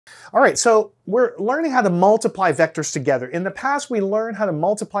All right, so we're learning how to multiply vectors together. In the past, we learned how to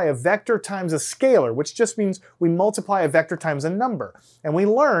multiply a vector times a scalar, which just means we multiply a vector times a number. And we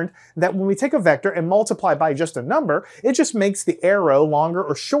learned that when we take a vector and multiply by just a number, it just makes the arrow longer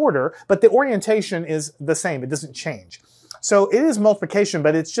or shorter, but the orientation is the same. It doesn't change. So it is multiplication,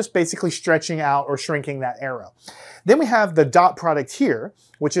 but it's just basically stretching out or shrinking that arrow. Then we have the dot product here,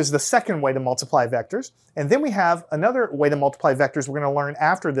 which is the second way to multiply vectors. And then we have another way to multiply vectors we're going to learn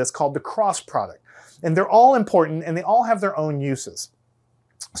after this called the cross product. And they're all important and they all have their own uses.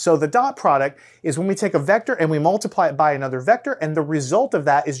 So the dot product is when we take a vector and we multiply it by another vector, and the result of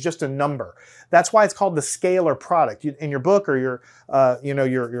that is just a number. That's why it's called the scalar product. In your book or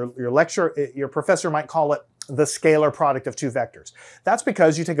your lecture, your professor might call it the scalar product of two vectors. That's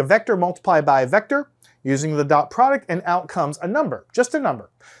because you take a vector multiplied by a vector using the dot product, and out comes a number, just a number.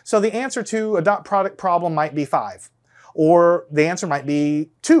 So the answer to a dot product problem might be 5, or the answer might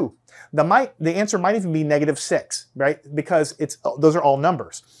be 2. The answer might even be -6, right? Because those are all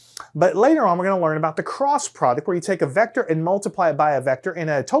numbers. But later on, we're going to learn about the cross product, where you take a vector and multiply it by a vector in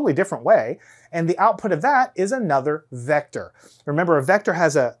a totally different way, and the output of that is another vector. Remember, a vector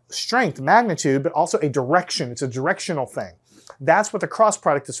has a strength, magnitude, but also a direction. It's a directional thing. That's what the cross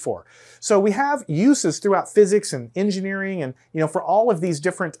product is for. So we have uses throughout physics and engineering and, for all of these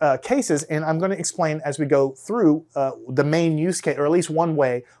different cases, and I'm going to explain as we go through the main use case, or at least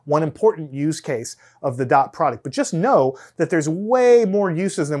one important use case of the dot product. But just know that there's way more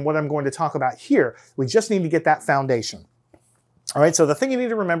uses than what I'm going to talk about here. We just need to get that foundation. All right, so the thing you need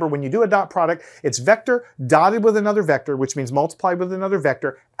to remember when you do a dot product, it's vector dotted with another vector, which means multiplied with another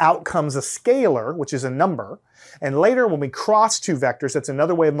vector. Out comes a scalar, which is a number. And later, when we cross two vectors, that's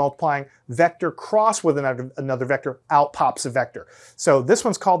another way of multiplying. Vector cross with another vector, out pops a vector. So this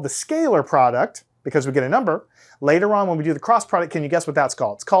one's called the scalar product because we get a number. Later on, when we do the cross product, can you guess what that's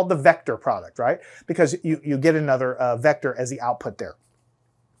called? It's called the vector product, right? Because you get another vector as the output there.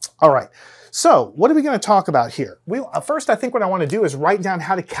 All right, so what are we going to talk about here? First, I think what I want to do is write down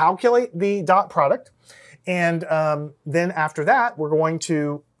how to calculate the dot product. And then after that, we're going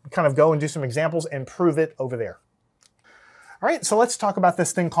to kind of go and do some examples and prove it over there. All right, so let's talk about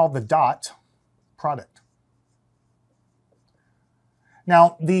this thing called the dot product.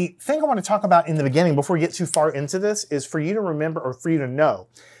 Now, the thing I want to talk about in the beginning, before we get too far into this, is for you to remember, or for you to know,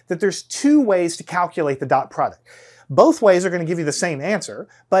 that there's two ways to calculate the dot product. Both ways are going to give you the same answer,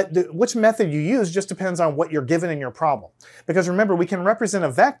 but which method you use just depends on what you're given in your problem. Because remember, we can represent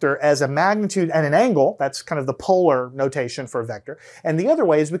a vector as a magnitude and an angle. That's kind of the polar notation for a vector. And the other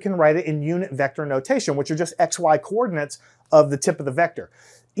way is we can write it in unit vector notation, which are just xy coordinates of the tip of the vector.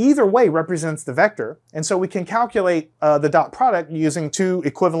 Either way represents the vector, and so we can calculate the dot product using two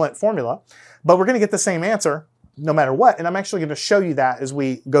equivalent formula, but we're going to get the same answer no matter what. And I'm actually going to show you that as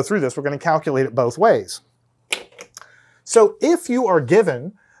we go through this. We're going to calculate it both ways. So if you are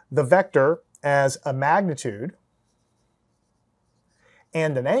given the vector as a magnitude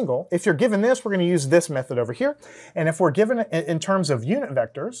and an angle, if you're given this, we're going to use this method over here. And if we're given it in terms of unit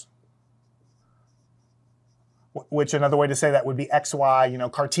vectors, which another way to say that would be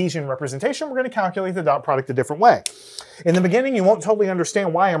xy, Cartesian representation, we're going to calculate the dot product a different way. In the beginning, you won't totally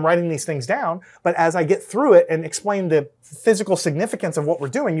understand why I'm writing these things down, but as I get through it and explain the physical significance of what we're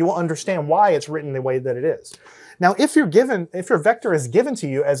doing, you will understand why it's written the way that it is. Now, if your vector is given to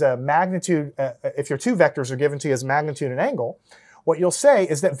you as a magnitude, if your two vectors are given to you as magnitude and angle, what you'll say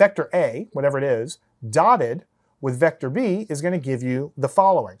is that vector A, whatever it is, dotted with vector B is going to give you the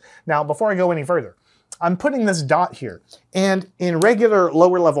following. Now, before I go any further, I'm putting this dot here, and in regular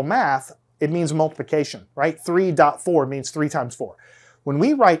lower level math, it means multiplication, right? 3 dot 4 means 3 times 4. When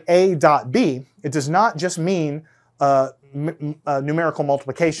we write A dot B, it does not just mean numerical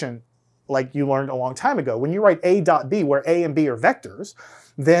multiplication like you learned a long time ago. When you write A dot B, where A and B are vectors,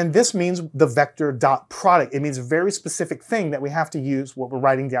 then this means the vector dot product. It means a very specific thing that we have to use what we're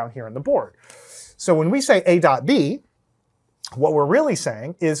writing down here on the board. So when we say A dot B, what we're really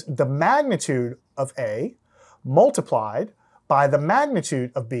saying is the magnitude of A multiplied by the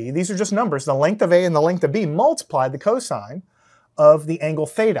magnitude of B. These are just numbers, the length of A and the length of B multiplied the cosine of the angle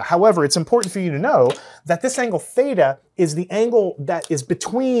theta. However, it's important for you to know that this angle theta is the angle that is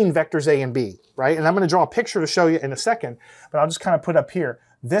between vectors A and B, right? And I'm going to draw a picture to show you in a second, but I'll just kind of put up here.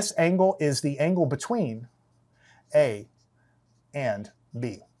 This angle is the angle between A and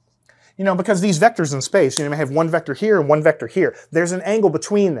B. Because these vectors in space, you may have one vector here and one vector here. There's an angle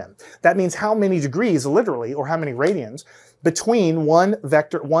between them. That means how many degrees, literally, or how many radians, between one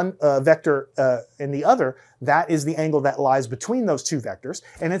vector and the other. That is the angle that lies between those two vectors,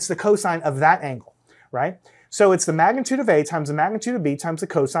 and it's the cosine of that angle, right? So it's the magnitude of A times the magnitude of B times the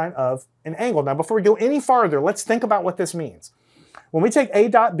cosine of an angle. Now, before we go any farther, let's think about what this means. When we take A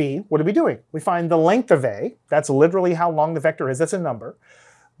dot B, what are we doing? We find the length of A. That's literally how long the vector is. That's a number.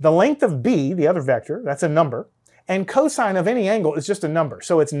 The length of B, the other vector, that's a number. And cosine of any angle is just a number.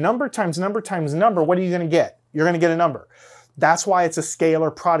 So it's number times number times number. What are you going to get? You're going to get a number. That's why it's a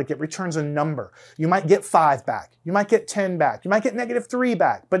scalar product. It returns a number. You might get 5 back. You might get 10 back. You might get -3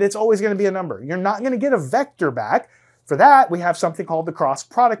 back, but it's always going to be a number. You're not going to get a vector back. For that, we have something called the cross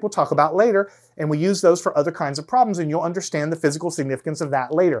product we'll talk about later, and we use those for other kinds of problems, and you'll understand the physical significance of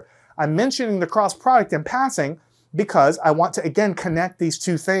that later. I'm mentioning the cross product in passing because I want to, again, connect these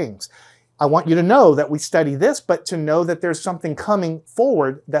two things. I want you to know that we study this, but to know that there's something coming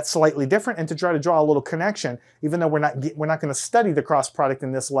forward that's slightly different, and to try to draw a little connection, even though we're not going to study the cross product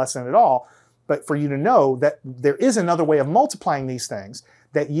in this lesson at all, but for you to know that there is another way of multiplying these things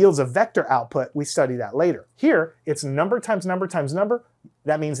that yields a vector output. We study that later. Here, it's number times number times number.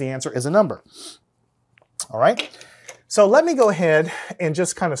 That means the answer is a number. All right? So let me go ahead and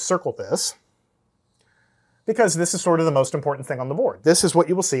just kind of circle this, because this is sort of the most important thing on the board. This is what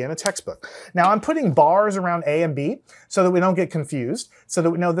you will see in a textbook. Now, I'm putting bars around A and B so that we don't get confused, so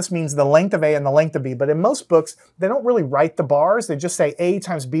that we know this means the length of A and the length of B. But in most books, they don't really write the bars. They just say A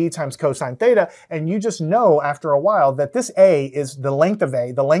times B times cosine theta, and you just know after a while that this A is the length of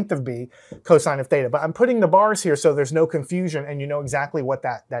A, the length of B, cosine of theta. But I'm putting the bars here so there's no confusion, and you know exactly what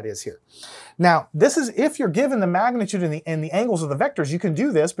that is here. Now, this is if you're given the magnitude and the angles of the vectors. You can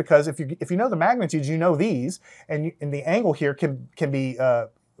do this because if you know the magnitudes, you know these, and the angle here can be,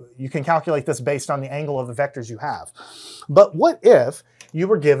 you can calculate this based on the angle of the vectors you have. But what if you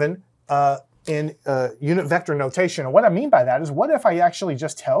were given in unit vector notation? And what I mean by that is, what if I actually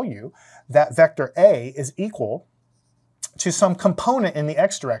just tell you that vector A is equal to some component in the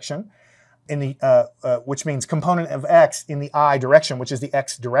x direction, in the which means component of x in the I direction, which is the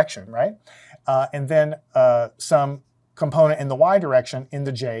x direction, right? And then some component in the y direction in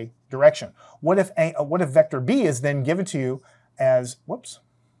the j direction. What if vector B is then given to you as,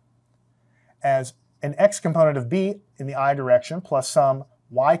 as an x component of B in the I direction plus some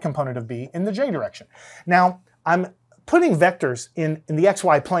y component of B in the j direction? Now, I'm putting vectors in the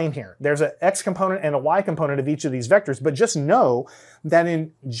xy plane here. There's an x component and a y component of each of these vectors, but just know that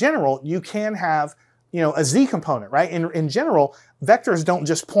in general, you can have, a z component, right? In general, vectors don't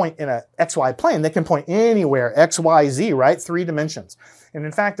just point in a xy plane. They can point anywhere, x, y, z, right? 3 dimensions. And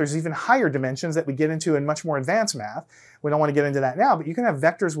in fact, there's even higher dimensions that we get into in much more advanced math. We don't want to get into that now, but you can have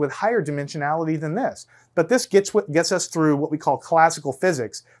vectors with higher dimensionality than this. But this gets us through what we call classical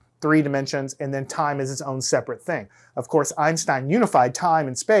physics, 3 dimensions, and then time is its own separate thing. Of course, Einstein unified time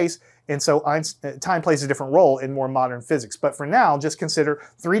and space, and so time plays a different role in more modern physics. But for now, just consider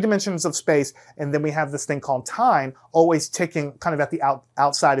 3 dimensions of space, and then we have this thing called time always ticking kind of at the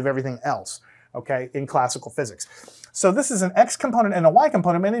outside of everything else, okay, in classical physics. So this is an x component and a y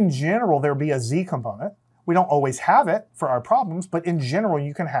component, and in general, there'll be a z component. We don't always have it for our problems, but in general,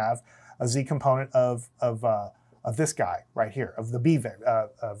 you can have a z component of this guy right here, of the B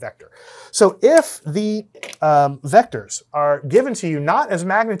vector. So if the vectors are given to you not as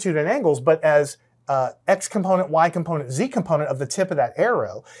magnitude and angles, but as x component, y component, z component of the tip of that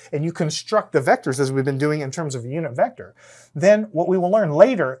arrow, and you construct the vectors as we've been doing in terms of a unit vector, then what we will learn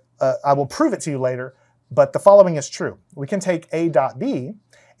later, I will prove it to you later, but the following is true. We can take A dot B,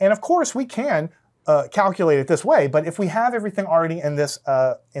 and of course we can calculate it this way, but if we have everything already in this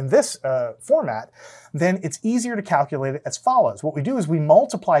format, then it's easier to calculate it as follows. What we do is we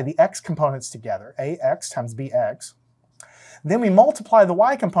multiply the x components together, ax times bx. Then we multiply the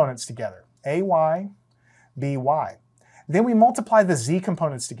y components together, ay, by. Then we multiply the z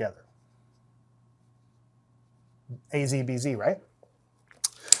components together, az, bz, right?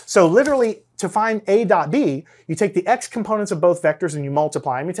 So literally, to find A dot B, you take the x components of both vectors and you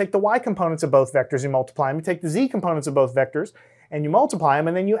multiply them. You take the y components of both vectors and you multiply them. You take the z components of both vectors and you multiply them,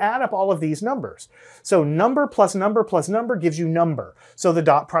 and then you add up all of these numbers. So number plus number plus number gives you number. So the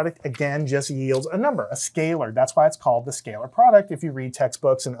dot product, again, just yields a number, a scalar. That's why it's called the scalar product if you read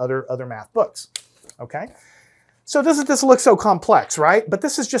textbooks and other math books, okay? So doesn't this look so complex, right? But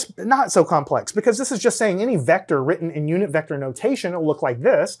this is just not so complex, because this is just saying any vector written in unit vector notation will look like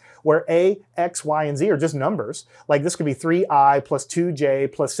this, where a, x, y, and z are just numbers. Like this could be 3i plus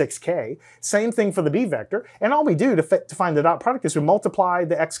 2j plus 6k. Same thing for the b vector. And all we do to find the dot product is we multiply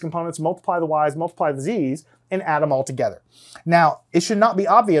the x components, multiply the y's, multiply the z's, and add them all together. Now, it should not be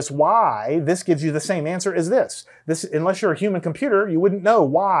obvious why this gives you the same answer as this. Unless you're a human computer, you wouldn't know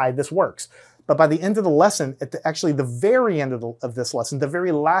why this works. But by the end of the lesson, actually the very end of this lesson, the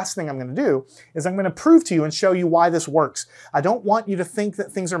very last thing I'm going to do is I'm going to prove to you and show you why this works. I don't want you to think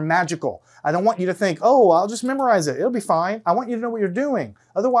that things are magical. I don't want you to think, oh, I'll just memorize it. It'll be fine. I want you to know what you're doing.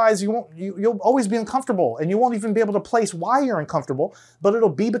 Otherwise, you'll always be uncomfortable, and you won't even be able to place why you're uncomfortable, but it'll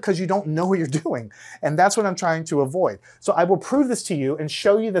be because you don't know what you're doing. And that's what I'm trying to avoid. So I will prove this to you and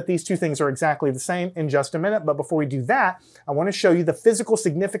show you that these two things are exactly the same in just a minute. But before we do that, I want to show you the physical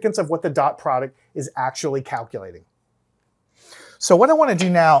significance of what the dot product is actually calculating. So what I want to do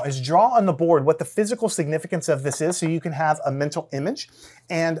now is draw on the board what the physical significance of this is so you can have a mental image.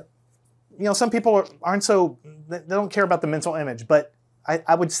 And you know, some people they don't care about the mental image, but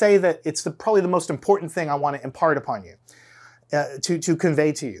I would say that it's probably the most important thing I want to impart upon you, to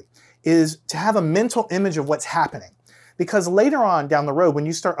convey to you, is to have a mental image of what's happening. Because later on down the road, when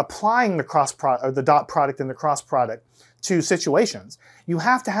you start applying the cross product or the dot product and the cross product to situations, you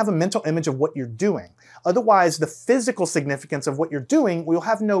have to have a mental image of what you're doing. Otherwise, the physical significance of what you're doing, you'll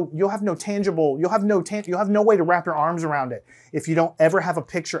have no way to wrap your arms around it if you don't ever have a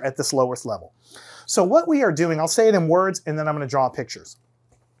picture at this lowest level. So what we are doing, I'll say it in words and then I'm going to draw pictures.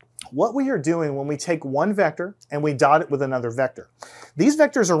 What we are doing when we take one vector and we dot it with another vector. These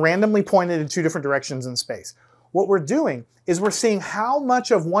vectors are randomly pointed in two different directions in space. What we're doing is we're seeing how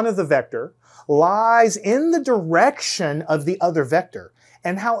much of one of the vector lies in the direction of the other vector.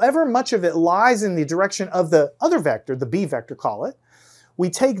 And however much of it lies in the direction of the other vector, the b vector, call it, we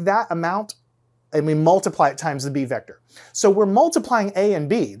take that amount and we multiply it times the b vector. So we're multiplying a and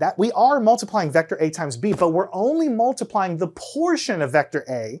b. That we are multiplying vector a times b, but we're only multiplying the portion of vector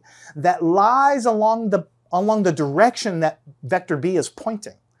a that lies along the direction that vector b is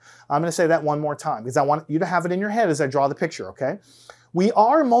pointing. I'm going to say that one more time because I want you to have it in your head as I draw the picture, okay? We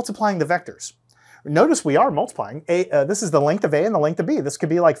are multiplying the vectors. Notice we are multiplying. This is the length of A and the length of B. This could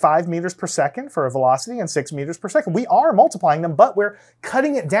be like 5 meters per second for a velocity and 6 meters per second. We are multiplying them, but we're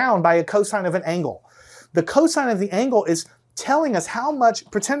cutting it down by a cosine of an angle. The cosine of the angle is telling us how much,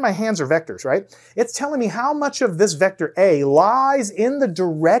 pretend my hands are vectors, right? It's telling me how much of this vector A lies in the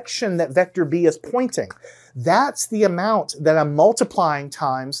direction that vector B is pointing. That's the amount that I'm multiplying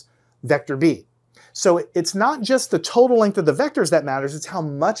times vector B. So it's not just the total length of the vectors that matters, it's how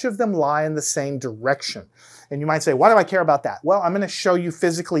much of them lie in the same direction. And you might say, why do I care about that? Well, I'm going to show you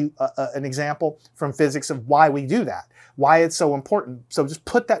physically an example from physics of why we do that, why it's so important. So just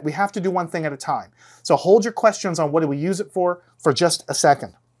put that, we have to do one thing at a time. So hold your questions on what do we use it for just a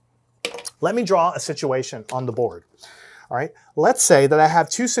second. Let me draw a situation on the board. All right, let's say that I have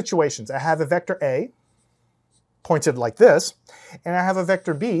two situations. I have a vector A pointed like this, and I have a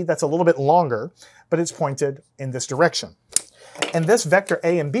vector B that's a little bit longer, but it's pointed in this direction. And this vector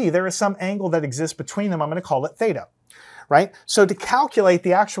A and B, there is some angle that exists between them. I'm going to call it theta, right? So to calculate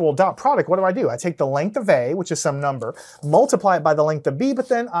the actual dot product, what do? I take the length of A, which is some number, multiply it by the length of B, but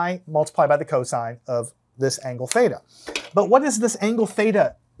then I multiply by the cosine of this angle theta. But what does this angle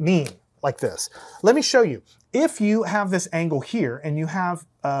theta mean like this? Let me show you. If you have this angle here and you have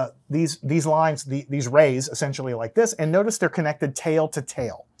these lines, these rays essentially like this, and notice they're connected tail to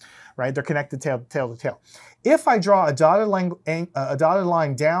tail, right? They're connected tail to tail. If I draw a dotted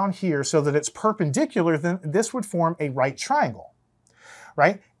line down here so that it's perpendicular, then this would form a right triangle,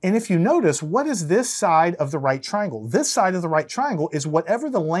 right? And if you notice, what is this side of the right triangle? This side of the right triangle is whatever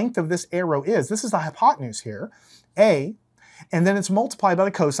the length of this arrow is. This is the hypotenuse here, A, and then it's multiplied by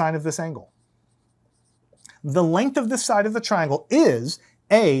the cosine of this angle. The length of this side of the triangle is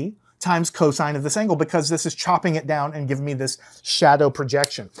A times cosine of this angle because this is chopping it down and giving me this shadow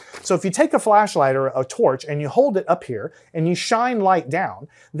projection. So if you take a flashlight or a torch and you hold it up here and you shine light down,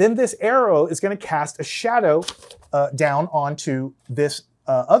 then this arrow is going to cast a shadow down onto this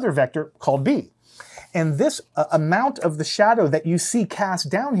other vector called B. And this amount of the shadow that you see cast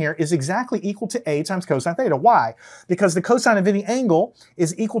down here is exactly equal to A times cosine theta. Why? Because the cosine of any angle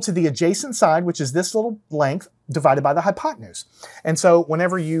is equal to the adjacent side, which is this little length, divided by the hypotenuse. And so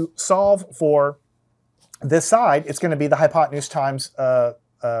whenever you solve for this side, it's going to be the hypotenuse times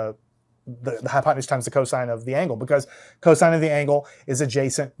the hypotenuse times the cosine of the angle, because cosine of the angle is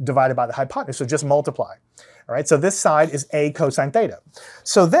adjacent divided by the hypotenuse, so just multiply. All right, so this side is A cosine theta.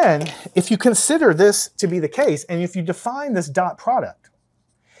 So then, if you consider this to be the case, and if you define this dot product,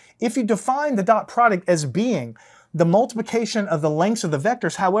 if you define the dot product as being the multiplication of the lengths of the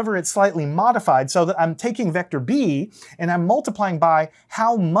vectors, however it's slightly modified, so that I'm taking vector B and I'm multiplying by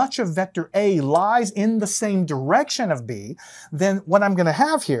how much of vector A lies in the same direction of B, then what I'm going to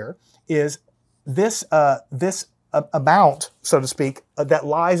have here is this amount, so to speak, that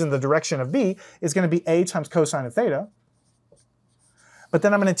lies in the direction of B is going to be A times cosine of theta but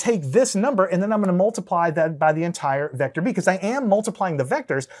then I'm going to take this number and then I'm going to multiply that by the entire vector b, because I am multiplying the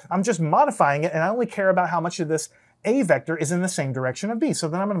vectors. I'm just modifying it, and I only care about how much of this a vector is in the same direction of b. So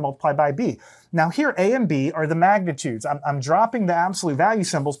then I'm going to multiply by b. Now here a and b are the magnitudes. I'm dropping the absolute value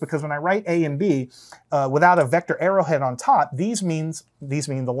symbols because when I write a and b without a vector arrowhead on top, these mean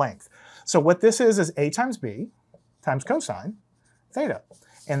the length. So what this is a times b times cosine theta.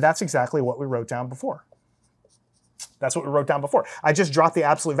 And that's exactly what we wrote down before. That's what we wrote down before. I just dropped the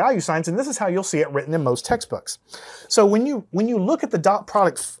absolute value signs, and this is how you'll see it written in most textbooks. So when you look at the dot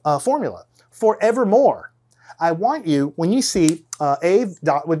product formula, forevermore, I want you, when you see a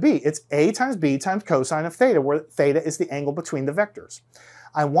dot with b, it's a times b times cosine of theta, where theta is the angle between the vectors.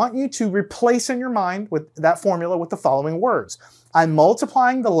 I want you to replace in your mind with that formula with the following words. I'm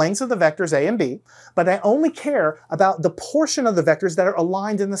multiplying the lengths of the vectors a and b, but I only care about the portion of the vectors that are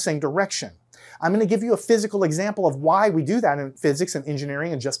aligned in the same direction. I'm going to give you a physical example of why we do that in physics and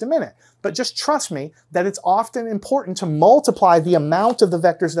engineering in just a minute. But just trust me that it's often important to multiply the amount of the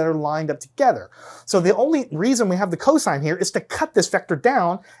vectors that are lined up together. So the only reason we have the cosine here is to cut this vector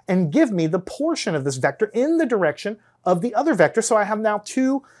down and give me the portion of this vector in the direction of the other vector. So I have now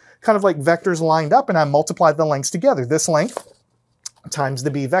two kind of like vectors lined up, and I multiply the lengths together. This length times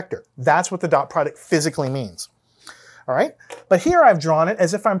the b vector. That's what the dot product physically means. All right, but here I've drawn it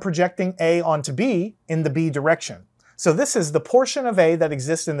as if I'm projecting a onto b in the b direction. So this is the portion of a that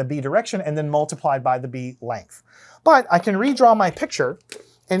exists in the b direction and then multiplied by the b length. But I can redraw my picture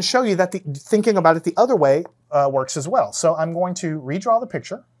and show you that thinking about it the other way works as well. So I'm going to redraw the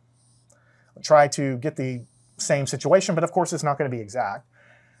picture, try to get the same situation, but of course it's not going to be exact.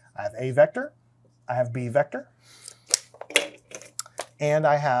 I have a vector, I have b vector, and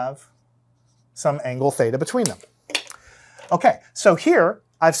I have some angle theta between them. Okay, so here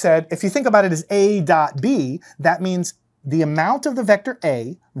I've said, if you think about it as a dot b, that means the amount of the vector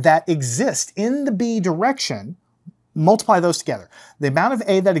a that exists in the b direction, multiply those together. The amount of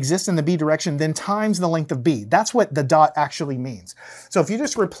a that exists in the b direction then times the length of b. That's what the dot actually means. So if you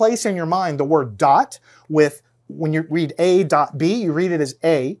just replace in your mind the word dot with, when you read a dot b, you read it as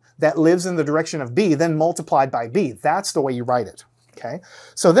a that lives in the direction of b, then multiplied by b. That's the way you write it. Okay,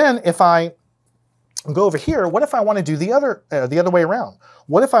 so then if I go over here, what if I want to do the other way around?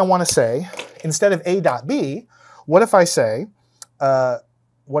 What if I want to say, instead of a dot b, what if I say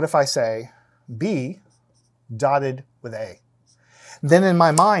b dotted with a? Then in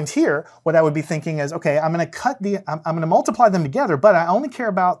my mind here, what I would be thinking is, okay, I'm going to multiply them together, but I only care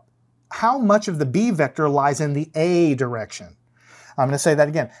about how much of the b vector lies in the a direction. I'm going to say that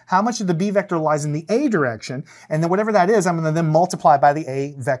again. How much of the b vector lies in the a direction, and then whatever that is, I'm going to then multiply by the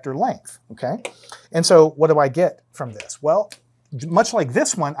a vector length, okay? And so what do I get from this? Well, much like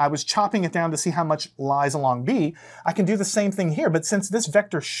this one, I was chopping it down to see how much lies along b. I can do the same thing here, but since this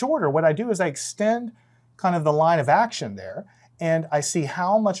vector's shorter, what I do is I extend kind of the line of action there, and I see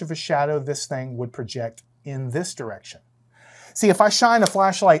how much of a shadow this thing would project in this direction. See, if I shine a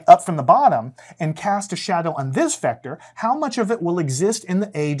flashlight up from the bottom and cast a shadow on this vector, how much of it will exist in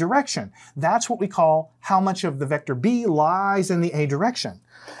the a direction? That's what we call how much of the vector b lies in the a direction.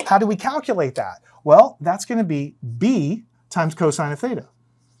 How do we calculate that? Well, that's going to be b times cosine of theta.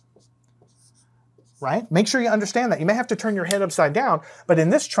 Right? Make sure you understand that. You may have to turn your head upside down, but in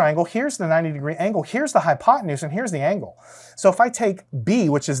this triangle, here's the 90-degree angle, here's the hypotenuse, and here's the angle. So if I take b,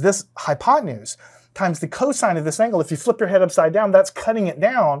 which is this hypotenuse, times the cosine of this angle, if you flip your head upside down, that's cutting it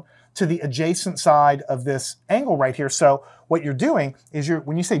down to the adjacent side of this angle right here. So what you're doing is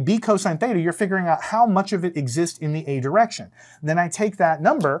when you say b cosine theta, you're figuring out how much of it exists in the a direction. Then I take that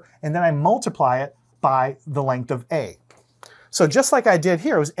number and then I multiply it by the length of a. So just like I did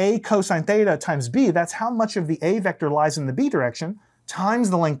here, it was a cosine theta times b, that's how much of the a vector lies in the b direction, times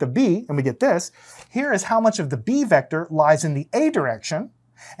the length of b, and we get this. Here is how much of the b vector lies in the a direction,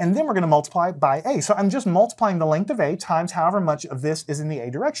 and then we're going to multiply by a. So I'm just multiplying the length of a times however much of this is in the a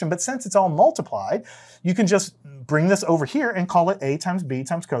direction. But since it's all multiplied, you can just bring this over here and call it a times b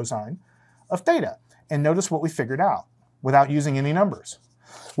times cosine of theta. And notice what we figured out without using any numbers.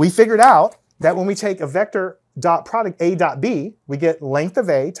 We figured out that when we take a vector dot product a dot b, we get length of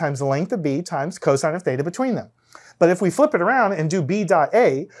a times the length of b times cosine of theta between them. But if we flip it around and do b dot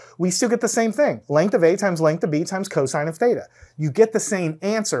a, we still get the same thing. Length of a times length of b times cosine of theta. You get the same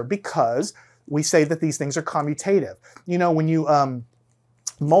answer because we say that these things are commutative. You know, when you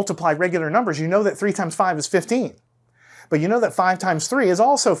multiply regular numbers, you know that 3 times 5 is 15. But you know that 5 times 3 is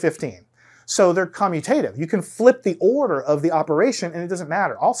also 15. So they're commutative. You can flip the order of the operation and it doesn't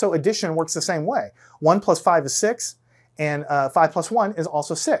matter. Also, addition works the same way. 1 plus 5 is 6. And 5 plus 1 is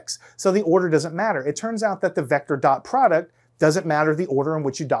also 6. So the order doesn't matter. It turns out that the vector dot product Doesn't matter the order in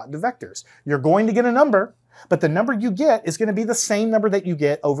which you dot the vectors. You're going to get a number, but the number you get is going to be the same number that you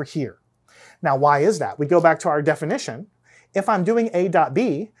get over here. Now, why is that? We go back to our definition. If I'm doing A dot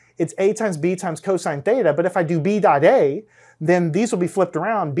B, it's A times B times cosine theta, but if I do B dot A, then these will be flipped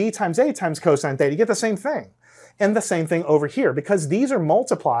around, B times A times cosine theta. You get the same thing. And the same thing over here, because these are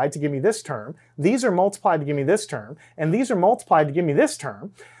multiplied to give me this term, these are multiplied to give me this term, and these are multiplied to give me this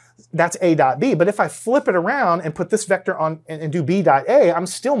term. That's A dot B. But if I flip it around and put this vector on and do B dot A, I'm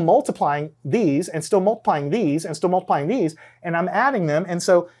still multiplying these and still multiplying these and still multiplying these, and I'm adding them. And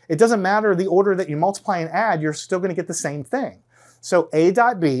so it doesn't matter the order that you multiply and add, you're still going to get the same thing. So A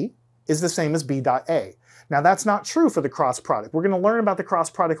dot B is the same as B dot A. Now that's not true for the cross product. We're going to learn about the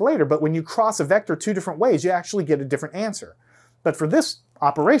cross product later, but when you cross a vector two different ways, you actually get a different answer. But for this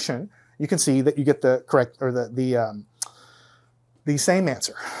operation, you can see that you get the correct, or the same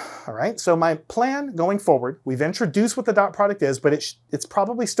answer. All right, so my plan going forward, we've introduced what the dot product is, but it's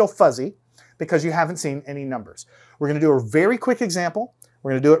probably still fuzzy because you haven't seen any numbers. We're going to do a very quick example.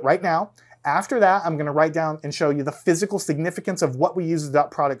 We're going to do it right now. After that, I'm going to write down and show you the physical significance of what we use the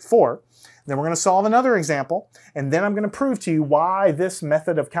dot product for. Then we're going to solve another example, and then I'm going to prove to you why this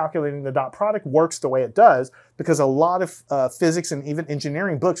method of calculating the dot product works the way it does, because a lot of physics and even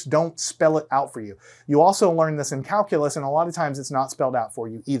engineering books don't spell it out for you. You also learn this in calculus, and a lot of times it's not spelled out for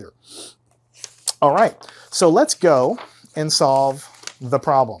you either. All right, so let's go and solve the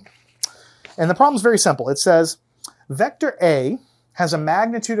problem. And the problem is very simple. It says vector A has a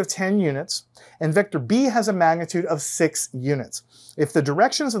magnitude of 10 units, and vector B has a magnitude of 6 units. If the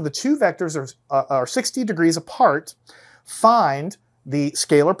directions of the two vectors are 60 degrees apart, find the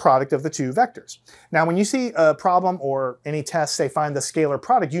scalar product of the two vectors. Now, when you see a problem or any test say find the scalar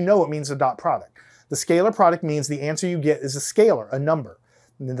product, you know it means the dot product. The scalar product means the answer you get is a scalar, a number.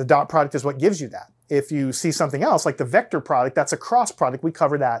 And the dot product is what gives you that. If you see something else, like the vector product, that's a cross product. We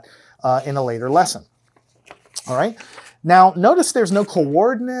cover that in a later lesson. All right. Now, notice there's no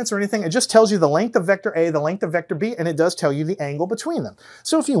coordinates or anything. It just tells you the length of vector A, the length of vector B, and it does tell you the angle between them.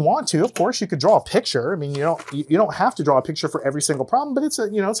 So if you want to, of course, you could draw a picture. I mean, you don't have to draw a picture for every single problem, but it's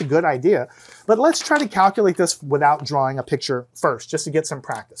a good idea. But let's try to calculate this without drawing a picture first, just to get some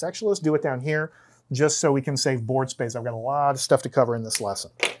practice. Actually, let's do it down here, just so we can save board space. I've got a lot of stuff to cover in this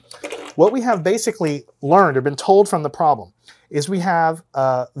lesson. What we have basically learned or been told from the problem is we have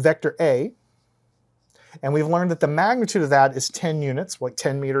vector A, and we've learned that the magnitude of that is 10 units, like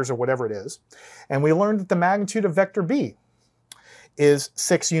 10 meters or whatever it is. And we learned that the magnitude of vector B is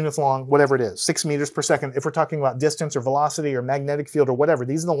 6 units long, whatever it is, 6 meters per second. If we're talking about distance or velocity or magnetic field or whatever,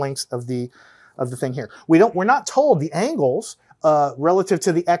 these are the lengths of the thing here. We're not told the angles relative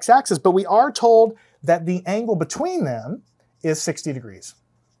to the x-axis, but we are told that the angle between them is 60 degrees.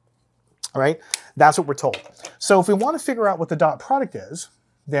 All right, that's what we're told. So if we want to figure out what the dot product is,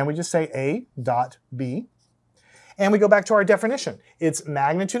 then we just say A dot B, and we go back to our definition. It's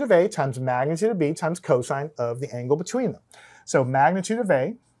magnitude of A times magnitude of B times cosine of the angle between them. So magnitude of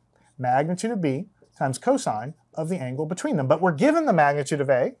A, magnitude of B times cosine of the angle between them. But we're given the magnitude of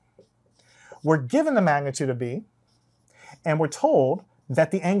A, we're given the magnitude of B, and we're told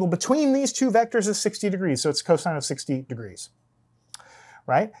that the angle between these two vectors is 60 degrees, so it's cosine of 60 degrees,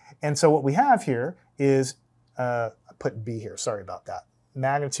 right? And so what we have here is, I put B here, sorry about that.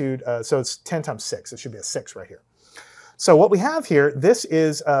 Magnitude, so it's 10 times 6. It should be a 6 right here. So what we have here, this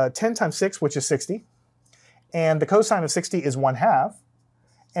is 10 times 6, which is 60. And the cosine of 60 is 1/2.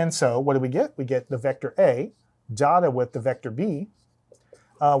 And so what do we get? We get the vector A dotted with the vector B.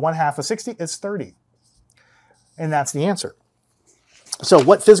 1/2 of 60 is 30. And that's the answer. So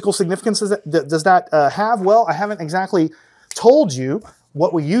what physical significance does that have? Well, I haven't exactly told you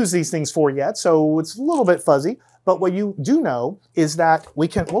what we use these things for yet, so it's a little bit fuzzy. But what you do know is that we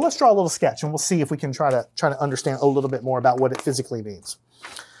can, well, let's draw a little sketch and we'll see if we can try to understand a little bit more about what it physically means.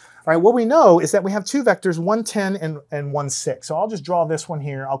 All right, what we know is that we have two vectors, 1, 10 and 1, 6. So I'll just draw this one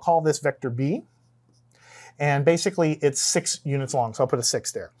here. I'll call this vector B. And basically it's 6 units long, so I'll put a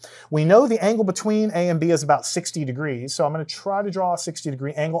 6 there. We know the angle between A and B is about 60 degrees, so I'm going to try to draw a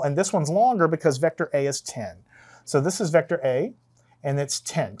 60-degree angle, and this one's longer because vector A is 10. So this is vector A, and it's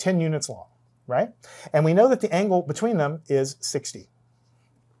 10 units long. Right? And we know that the angle between them is 60.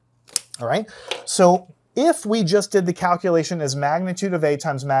 All right? So if we just did the calculation as magnitude of A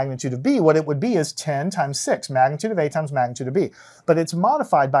times magnitude of B, what it would be is 10 times 6, magnitude of A times magnitude of B. But it's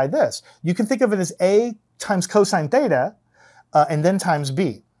modified by this. You can think of it as A times cosine theta and then times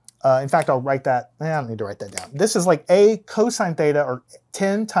B. In fact, I'll write that. I don't need to write that down. This is like A cosine theta, or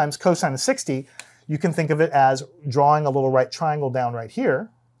 10 times cosine of 60. You can think of it as drawing a little right triangle down right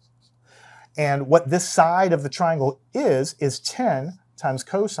here. And what this side of the triangle is 10 times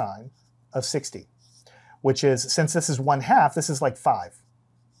cosine of 60, which is, since this is 1/2, this is like 5.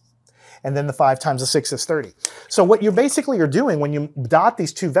 And then the 5 times the 6 is 30. So what you basically are doing when you dot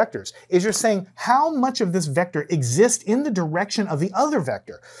these two vectors is you're saying how much of this vector exists in the direction of the other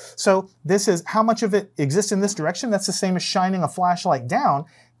vector. So this is how much of it exists in this direction. That's the same as shining a flashlight down.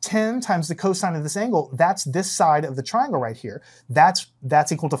 10 times the cosine of this angle, that's this side of the triangle right here. That's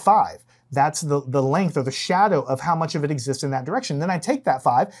equal to 5. That's the length or the shadow of how much of it exists in that direction. Then I take that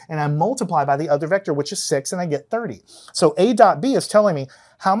 5 and I multiply by the other vector, which is 6, and I get 30. So A dot B is telling me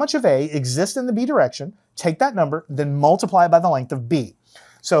how much of A exists in the B direction, take that number, then multiply by the length of B.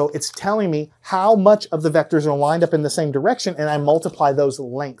 So it's telling me how much of the vectors are lined up in the same direction, and I multiply those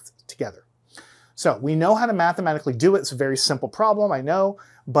lengths together. So we know how to mathematically do it. It's a very simple problem, I know,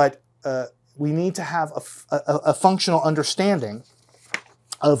 but we need to have a functional understanding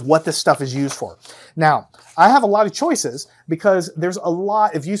of what this stuff is used for. Now, I have a lot of choices because there's a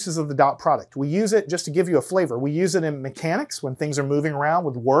lot of uses of the dot product. We use it, just to give you a flavor, we use it in mechanics when things are moving around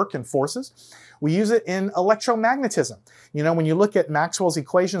with work and forces. We use it in electromagnetism. You know, when you look at Maxwell's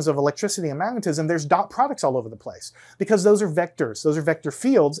equations of electricity and magnetism, there's dot products all over the place because those are vectors, those are vector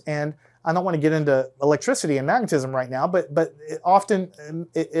fields, and I don't want to get into electricity and magnetism right now, but it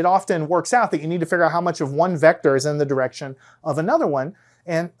often works out that you need to figure out how much of one vector is in the direction of another one,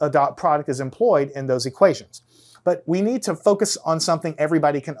 and a dot product is employed in those equations. But we need to focus on something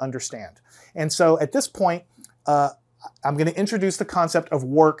everybody can understand. And so at this point, I'm going to introduce the concept of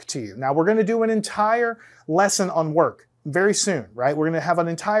work to you. Now we're going to do an entire lesson on work very soon, right? We're going to have an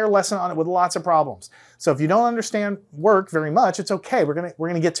entire lesson on it with lots of problems. So if you don't understand work very much, it's okay. We're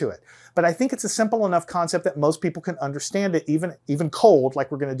going to get to it. But I think it's a simple enough concept that most people can understand it, even cold,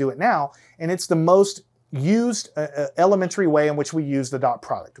 like we're going to do it now. And it's the most used elementary way in which we use the dot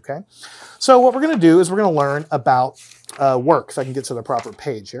product, okay? So what we're going to do is we're going to learn about work, if I can get to the proper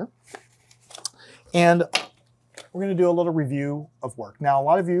page here. And we're going to do a little review of work. Now, a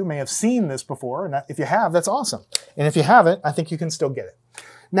lot of you may have seen this before, and if you have, that's awesome. And if you haven't, I think you can still get it.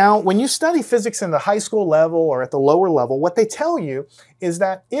 Now, when you study physics in the high school level or at the lower level, what they tell you is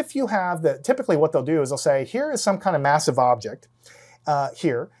that if you have typically what they'll do is they'll say, here is some kind of massive object.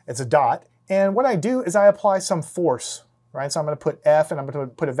 Here, it's a dot. And what I do is I apply some force, right? So I'm going to put F and I'm going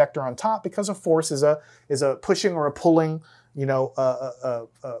to put a vector on top because a force is a pushing or a pulling, you know,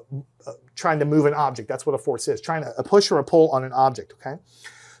 trying to move an object. That's what a force is, trying to push or a pull on an object, okay?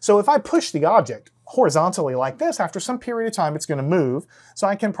 So if I push the object horizontally like this, after some period of time, it's going to move. So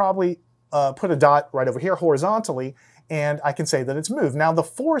I can probably put a dot right over here horizontally, and I can say that it's moved. Now the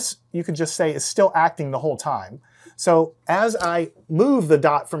force, you could just say, is still acting the whole time. So as I move the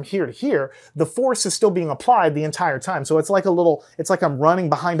dot from here to here, the force is still being applied the entire time. So it's like I'm running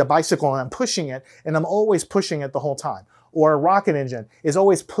behind a bicycle and I'm pushing it, and I'm always pushing it the whole time. Or a rocket engine is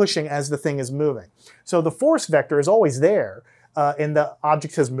always pushing as the thing is moving. So the force vector is always there, and the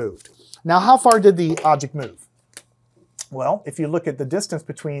object has moved. Now, how far did the object move? Well, if you look at the distance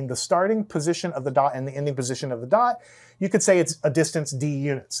between the starting position of the dot and the ending position of the dot, you could say it's a distance d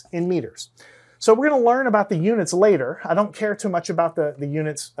units in meters. So we're going to learn about the units later. I don't care too much about the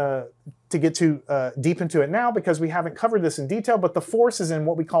units to get too deep into it now because we haven't covered this in detail, but the force is in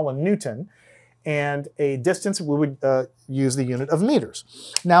what we call a Newton, and a distance we would use the unit of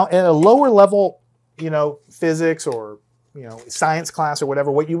meters. Now at a lower level, you know, physics or science class or whatever,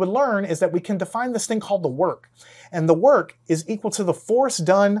 what you would learn is that we can define this thing called the work. And the work is equal to the force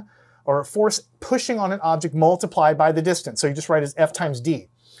done, or force pushing on an object multiplied by the distance. So you just write as F times D.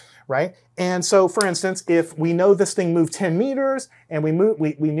 Right? And so, for instance, if we know this thing moved 10 meters and we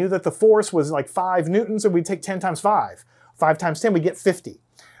knew that the force was like 5 newtons, so we'd take 10 times 5. 5 times 10, we get 50,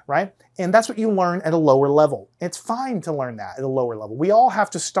 right? And that's what you learn at a lower level. It's fine to learn that at a lower level. We all have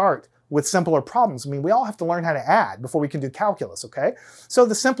to start with simpler problems. I mean, we all have to learn how to add before we can do calculus, okay? So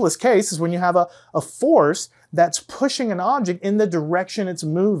the simplest case is when you have a force that's pushing an object in the direction it's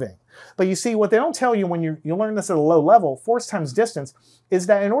moving. But you see, what they don't tell you when you learn this at a low level, force times distance, is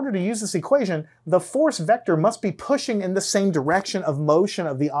that in order to use this equation, the force vector must be pushing in the same direction of motion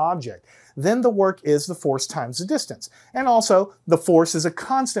of the object. Then the work is the force times the distance. And also, the force is a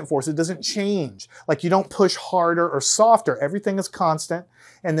constant force. It doesn't change. Like, you don't push harder or softer. Everything is constant.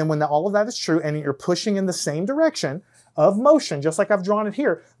 And then when all of that is true and you're pushing in the same direction of motion, just like I've drawn it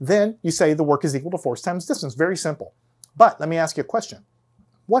here, then you say the work is equal to force times distance. Very simple. But let me ask you a question.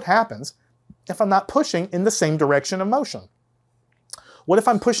 What happens if I'm not pushing in the same direction of motion? What if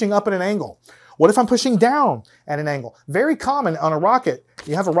I'm pushing up at an angle? What if I'm pushing down at an angle? Very common on a rocket.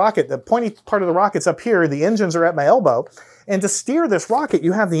 You have a rocket, the pointy part of the rocket's up here, the engines are at my elbow. And to steer this rocket,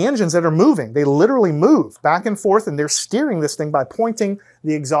 you have the engines that are moving. They literally move back and forth, and they're steering this thing by pointing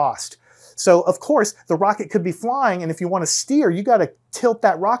the exhaust. So, of course, the rocket could be flying, and if you want to steer, you got to tilt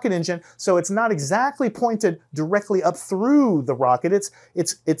that rocket engine so it's not exactly pointed directly up through the rocket.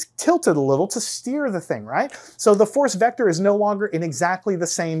 It's tilted a little to steer the thing, right? So the force vector is no longer in exactly the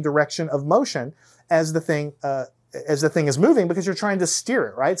same direction of motion as the thing is moving, because you're trying to steer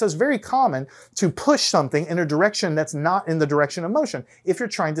it, right? So it's very common to push something in a direction that's not in the direction of motion if you're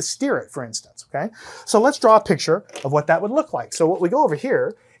trying to steer it, for instance, okay? So let's draw a picture of what that would look like. So what we go over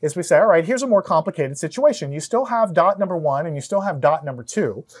here is we say, all right, here's a more complicated situation. You still have dot number 1 and you still have dot number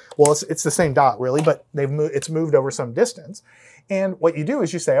 2. Well, it's the same dot really, but it's moved over some distance. And what you do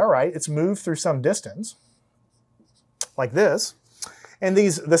is you say, all right, it's moved through some distance, like this. And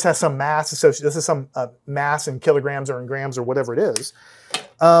this has some mass associated. This is some mass in kilograms or in grams or whatever it is.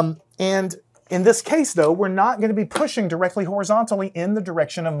 And in this case, though, we're not going to be pushing directly horizontally in the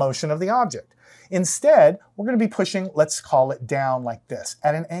direction of motion of the object. Instead, we're going to be pushing, let's call it down like this,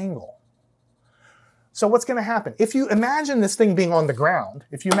 at an angle. So what's going to happen? If you imagine this thing being on the ground,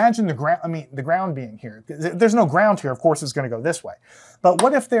 if you imagine the ground being here, there's no ground here, of course it's going to go this way. But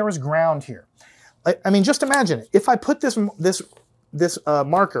what if there was ground here? I mean, just imagine it. If I put this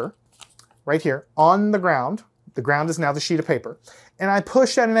marker right here on the ground is now the sheet of paper, and I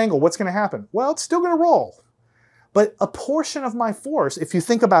push at an angle, what's going to happen? Well, it's still going to roll. But a portion of my force, if you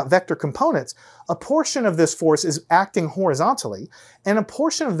think about vector components, a portion of this force is acting horizontally, and a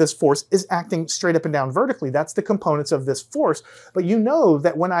portion of this force is acting straight up and down vertically. That's the components of this force. But you know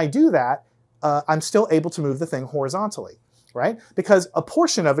that when I do that, I'm still able to move the thing horizontally, right? Because a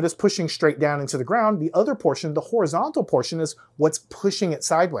portion of it is pushing straight down into the ground. The other portion, the horizontal portion, is what's pushing it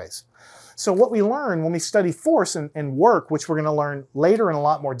sideways. So what we learn when we study force and work, which we're going to learn later in a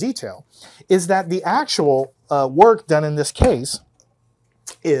lot more detail, is that the actual work done in this case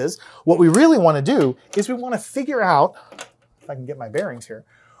is, what we really want to do is we want to figure out, if I can get my bearings here,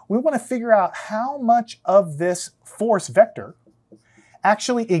 we want to figure out how much of this force vector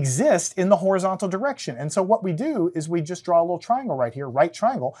actually exists in the horizontal direction. And so what we do is we just draw a little triangle right here, right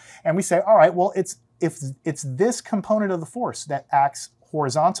triangle, and we say, all right, well, if it's this component of the force that acts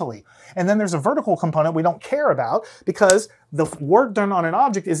horizontally. And then there's a vertical component we don't care about, because the work done on an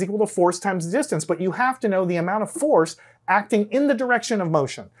object is equal to force times the distance, but you have to know the amount of force acting in the direction of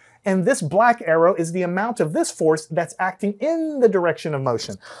motion. And this black arrow is the amount of this force that's acting in the direction of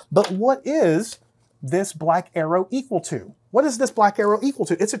motion. But what is this black arrow equal to? What is this black arrow equal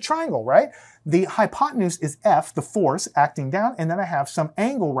to? It's a triangle, right? The hypotenuse is F, the force acting down, and then I have some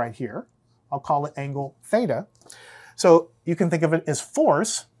angle right here. I'll call it angle theta. So you can think of it as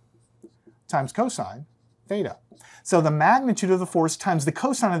force times cosine theta. So the magnitude of the force times the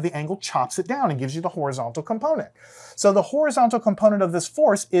cosine of the angle chops it down and gives you the horizontal component. So the horizontal component of this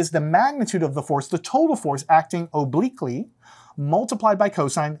force is the magnitude of the force, the total force acting obliquely, multiplied by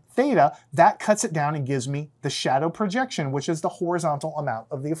cosine theta. That cuts it down and gives me the shadow projection, which is the horizontal amount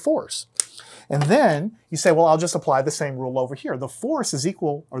of the force. And then you say, well, I'll just apply the same rule over here. The force is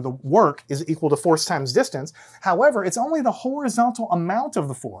equal, or the work is equal to force times distance. However, it's only the horizontal amount of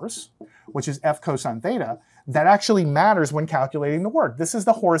the force, which is F cosine theta, that actually matters when calculating the work. This is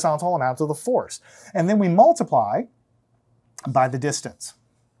the horizontal amount of the force. And then we multiply by the distance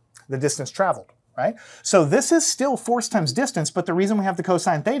traveled, right? So this is still force times distance, but the reason we have the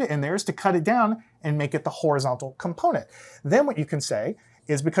cosine theta in there is to cut it down and make it the horizontal component. Then what you can say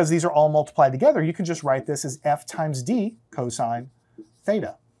is, because these are all multiplied together, you can just write this as F times D cosine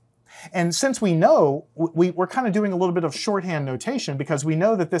theta. And since we know, we're kind of doing a little bit of shorthand notation, because we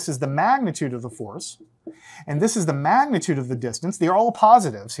know that this is the magnitude of the force, and this is the magnitude of the distance. They're all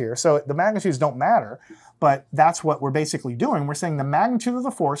positives here, so the magnitudes don't matter, but that's what we're basically doing. We're saying the magnitude of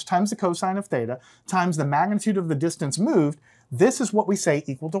the force times the cosine of theta times the magnitude of the distance moved. This is what we say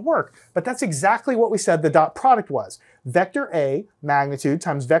equal to work. But that's exactly what we said the dot product was. Vector A, magnitude,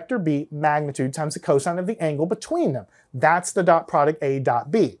 times vector B, magnitude, times the cosine of the angle between them. That's the dot product A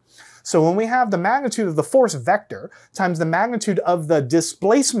dot B. So when we have the magnitude of the force vector times the magnitude of the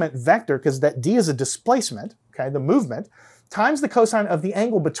displacement vector, because that D is a displacement, okay, the movement, times the cosine of the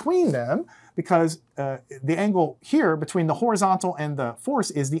angle between them, because the angle here between the horizontal and the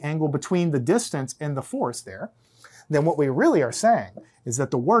force is the angle between the distance and the force there, then what we really are saying is that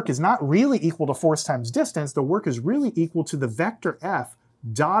the work is not really equal to force times distance. The work is really equal to the vector F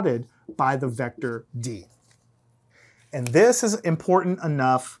dotted by the vector D. And this is important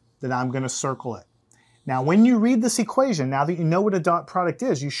enough that I'm going to circle it. Now, when you read this equation, now that you know what a dot product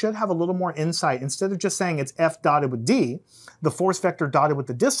is, you should have a little more insight. Instead of just saying it's F dotted with D, the force vector dotted with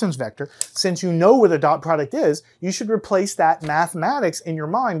the distance vector, since you know what a dot product is, you should replace that mathematics in your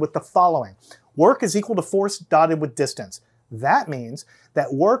mind with the following. Work is equal to force dotted with distance. That means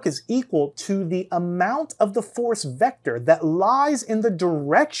that work is equal to the amount of the force vector that lies in the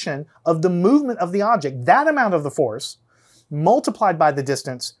direction of the movement of the object. That amount of the force multiplied by the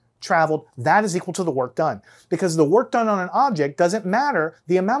distance traveled, that is equal to the work done. Because the work done on an object doesn't matter,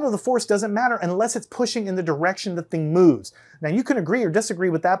 the amount of the force doesn't matter unless it's pushing in the direction the thing moves. Now you can agree or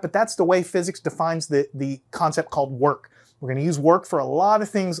disagree with that, but that's the way physics defines the concept called work. We're going to use work for a lot of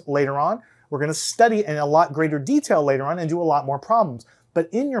things later on. We're going to study it in a lot greater detail later on and do a lot more problems. But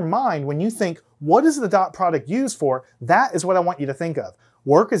in your mind, when you think, what is the dot product used for? That is what I want you to think of.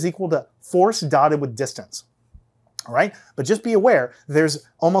 Work is equal to force dotted with distance. All right, but just be aware, there's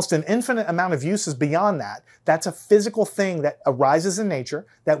almost an infinite amount of uses beyond that. That's a physical thing that arises in nature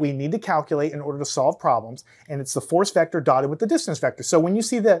that we need to calculate in order to solve problems, and it's the force vector dotted with the distance vector. So when you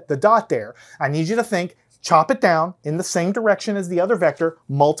see the dot there, I need you to think, chop it down in the same direction as the other vector,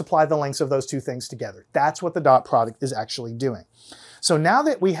 multiply the lengths of those two things together. That's what the dot product is actually doing. So now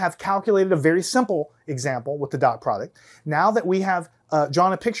that we have calculated a very simple example with the dot product, now that we have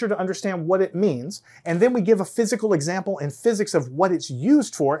drawn a picture to understand what it means, and then we give a physical example in physics of what it's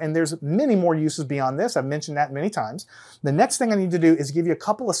used for, and there's many more uses beyond this, I've mentioned that many times. The next thing I need to do is give you a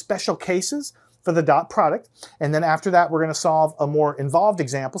couple of special cases for the dot product, and then after that we're going to solve a more involved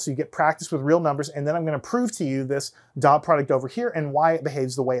example so you get practice with real numbers, and then I'm going to prove to you this dot product over here and why it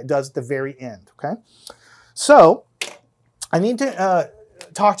behaves the way it does at the very end, okay? So, I need to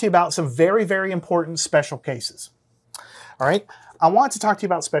talk to you about some very, very important special cases. All right, I want to talk to you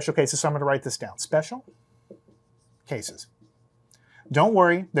about special cases, so I'm going to write this down. Special cases. Don't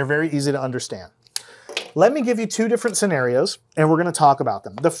worry, they're very easy to understand. Let me give you two different scenarios, and we're going to talk about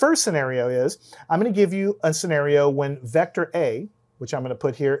them. The first scenario is, I'm going to give you a scenario when vector A, which I'm going to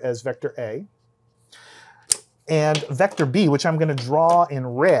put here as vector A, and vector B, which I'm going to draw in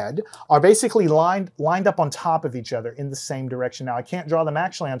red, are basically lined up on top of each other in the same direction. Now, I can't draw them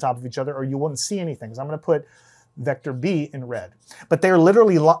actually on top of each other or you wouldn't see anything, so I'm going to put vector B in red. But they're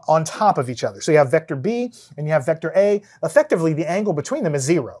literally on top of each other. So you have vector B and you have vector A. Effectively, the angle between them is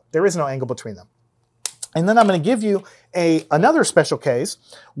 0. There is no angle between them. And then I'm going to give you another special case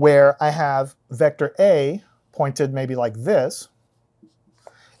where I have vector A pointed maybe like this,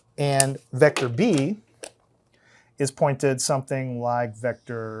 and vector B is pointed something like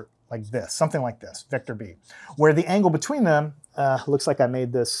vector like this, something like this, vector B, where the angle between them, looks like I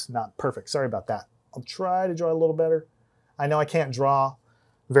made this not perfect. Sorry about that. I'll try to draw a little better. I know I can't draw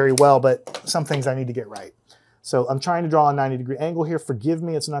very well, but some things I need to get right. So I'm trying to draw a 90-degree angle here. Forgive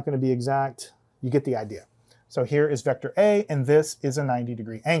me, it's not going to be exact. You get the idea. So here is vector A, and this is a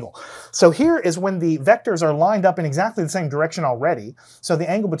 90-degree angle. So here is when the vectors are lined up in exactly the same direction already, so the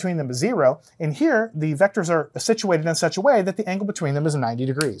angle between them is 0, and here the vectors are situated in such a way that the angle between them is 90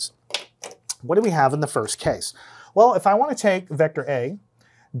 degrees. What do we have in the first case? Well, if I want to take vector A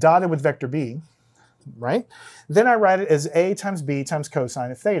dotted with vector B, right? Then I write it as A times B times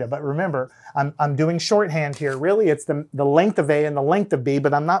cosine of theta. But remember, I'm doing shorthand here. Really, it's the length of A and the length of B,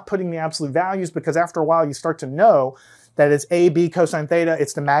 but I'm not putting the absolute values because after a while you start to know that it's AB cosine theta,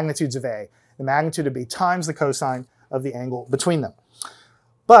 it's the magnitudes of A. The magnitude of B times the cosine of the angle between them.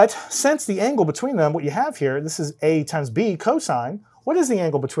 But since the angle between them, what you have here, this is A times B cosine, what is the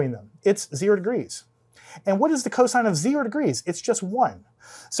angle between them? It's 0 degrees. And what is the cosine of 0 degrees? It's just 1.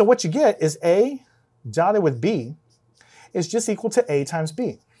 So what you get is A dotted with B is just equal to A times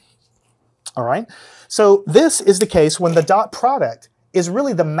B. All right? So this is the case when the dot product is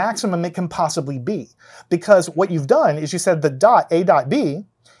really the maximum it can possibly be. Because what you've done is you said the dot A dot B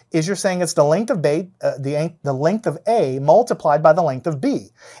is you're saying it's the length of B, the length of A multiplied by the length of B.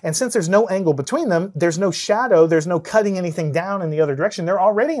 And since there's no angle between them, there's no shadow, there's no cutting anything down in the other direction. They're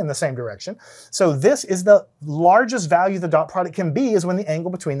already in the same direction. So this is the largest value the dot product can be is when the angle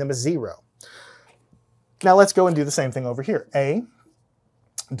between them is 0. Now let's go and do the same thing over here. A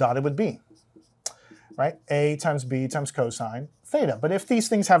dotted with B, right? A times B times cosine theta. But if these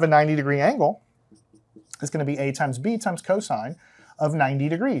things have a 90-degree angle, it's going to be A times B times cosine of 90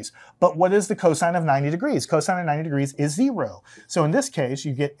 degrees. But what is the cosine of 90 degrees? Cosine of 90 degrees is 0. So in this case,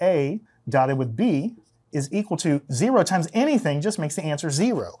 you get A dotted with B is equal to 0 times anything just makes the answer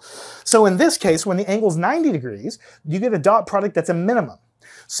 0. So in this case, when the angle is 90 degrees, you get a dot product that's a minimum.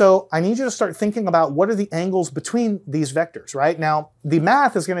 So I need you to start thinking about what are the angles between these vectors, right? Now, the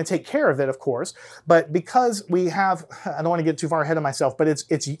math is going to take care of it, of course, but because we have, I don't want to get too far ahead of myself, but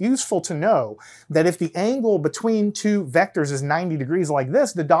it's useful to know that if the angle between two vectors is 90 degrees like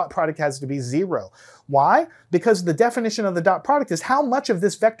this, the dot product has to be 0. Why? Because the definition of the dot product is how much of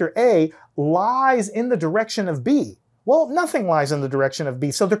this vector A lies in the direction of B. Well, nothing lies in the direction of B,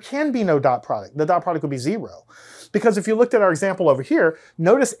 so there can be no dot product. The dot product would be 0. Because if you looked at our example over here,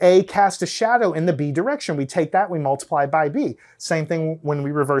 notice A cast a shadow in the B direction. We take that, we multiply by B. Same thing when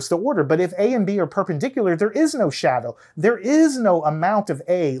we reverse the order. But if A and B are perpendicular, there is no shadow. There is no amount of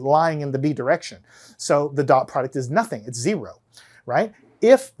A lying in the B direction. So the dot product is nothing. It's 0, right?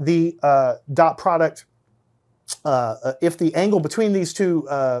 If the dot product if the angle between these two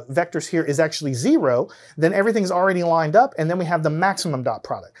vectors here is actually 0, then everything's already lined up, and then we have the maximum dot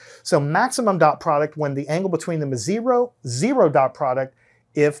product. So maximum dot product when the angle between them is 0, 0 dot product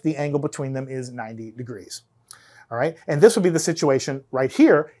if the angle between them is 90 degrees. All right, and this would be the situation right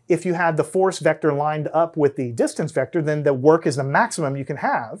here. If you had the force vector lined up with the distance vector, then the work is the maximum you can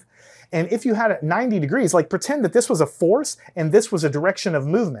have. And if you had it 90 degrees, like pretend that this was a force and this was a direction of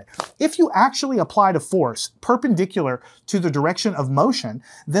movement. If you actually applied a force perpendicular to the direction of motion,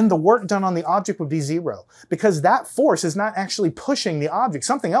 then the work done on the object would be 0, because that force is not actually pushing the object.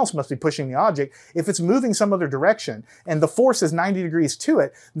 Something else must be pushing the object. If it's moving some other direction and the force is 90 degrees to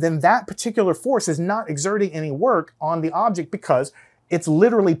it, then that particular force is not exerting any work on the object because it's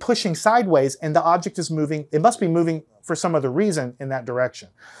literally pushing sideways and the object is moving. It must be moving for some other reason in that direction.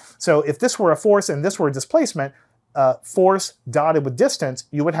 So if this were a force and this were a displacement, force dotted with distance,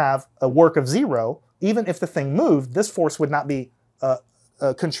 you would have a work of 0. Even if the thing moved, this force would not be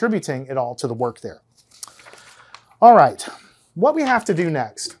contributing at all to the work there. All right, what we have to do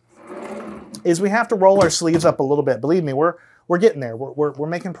next is we have to roll our sleeves up a little bit. Believe me, we're getting there. We're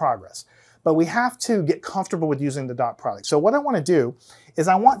making progress. But we have to get comfortable with using the dot product. So what I want to do is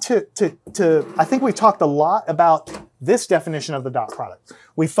I want to I think we've talked a lot about this definition of the dot product.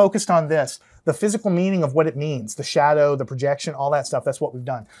 We focused on this, the physical meaning of what it means, the shadow, the projection, all that stuff. That's what we've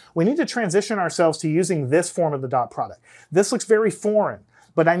done. We need to transition ourselves to using this form of the dot product. This looks very foreign,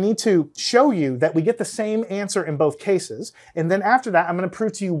 but I need to show you that we get the same answer in both cases. And then after that, I'm going to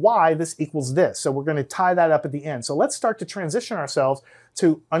prove to you why this equals this. So we're going to tie that up at the end. So let's start to transition ourselves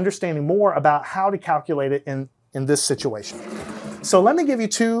to understanding more about how to calculate it in this situation. So let me give you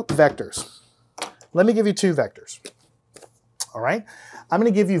two vectors. Let me give you two vectors. All right. I'm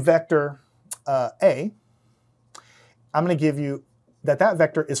going to give you vector A. I'm going to give you that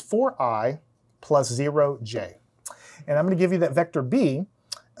vector is 4i plus 0j. And I'm going to give you that vector B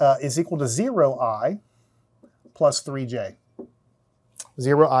is equal to 0i plus 3j.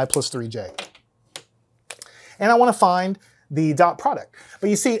 0i plus 3j. And I want to find the dot product. But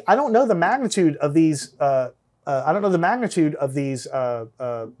you see, I don't know the magnitude of these, well, at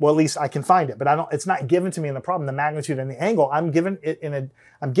least I can find it, but it's not given to me in the problem, the magnitude and the angle. I'm given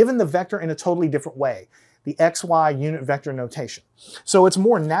the vector in a totally different way, the xy unit vector notation. So it's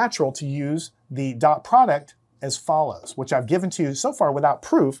more natural to use the dot product as follows, which I've given to you so far without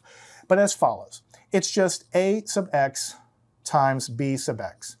proof, but as follows. It's just a sub x times b sub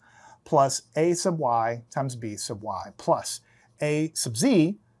x plus a sub y times b sub y plus a sub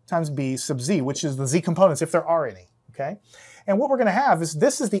z times b sub z, which is the z components if there are any, okay? And what we're going to have is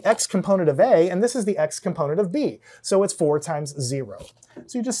this is the x component of A and this is the x component of B. So it's 4 times 0.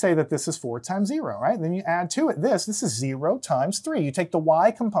 So you just say that this is 4 times 0, right? Then you add to it this is 0 times 3. You take the y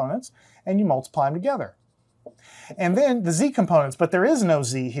components and you multiply them together. And then the z components, but there is no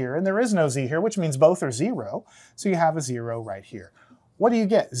z here and there is no z here, which means both are 0. So you have a 0 right here. What do you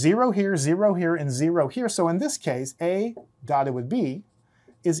get? 0 here, 0 here, and 0 here. So in this case, A dotted with B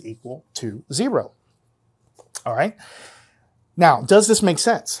is equal to 0. All right. Now, does this make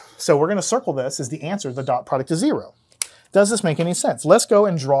sense? So we're going to circle this as the answer, the dot product is 0. Does this make any sense? Let's go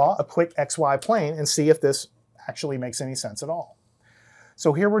and draw a quick xy plane and see if this actually makes any sense at all.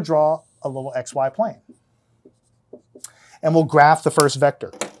 So here we'll draw a little xy plane. And we'll graph the first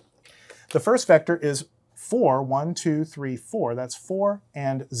vector. The first vector is 4, 1, 2, 3, 4. That's 4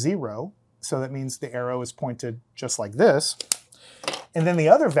 and 0. So that means the arrow is pointed just like this. And then the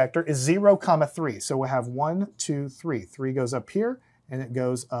other vector is 0, 3. So we'll have 1, 2, 3. 3 goes up here, and it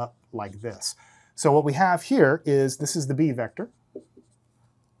goes up like this. So what we have here is, this is the B vector.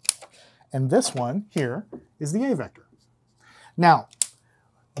 And this one here is the A vector. Now,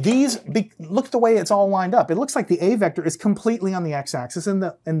 look at the way it's all lined up. It looks like the A vector is completely on the x-axis, and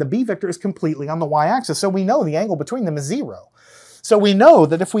the B vector is completely on the y-axis. So we know the angle between them is 0. So we know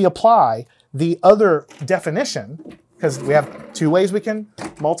that if we apply the other definition, because we have two ways we can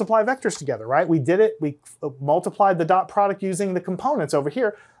multiply vectors together, right? We did it, we multiplied the dot product using the components over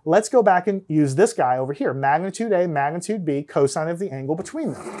here. Let's go back and use this guy over here, magnitude A, magnitude B, cosine of the angle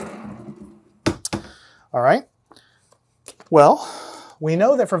between them. All right? Well, we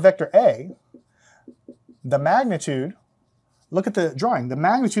know that for vector A, the magnitude, look at the drawing, the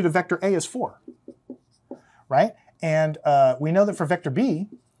magnitude of vector A is 4, right? And we know that for vector B,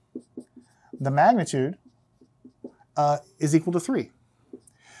 the magnitude is equal to 3.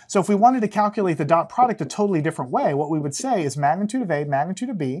 So if we wanted to calculate the dot product a totally different way, what we would say is magnitude of A,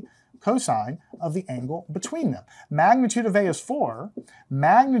 magnitude of B, cosine of the angle between them. Magnitude of A is 4,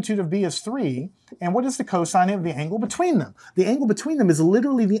 magnitude of B is 3, and what is the cosine of the angle between them? The angle between them is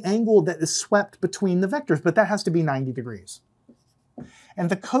literally the angle that is swept between the vectors, but that has to be 90 degrees. And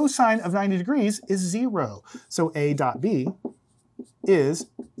the cosine of 90 degrees is 0. So A dot B is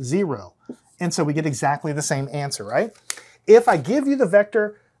 0. And so we get exactly the same answer, right? If I give you the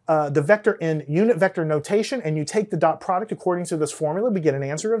vector in unit vector notation and you take the dot product according to this formula, we get an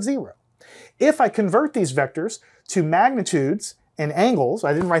answer of 0. If I convert these vectors to magnitudes and angles,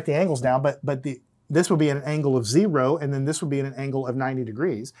 I didn't write the angles down, but this would be at an angle of 0, and then this would be at an angle of 90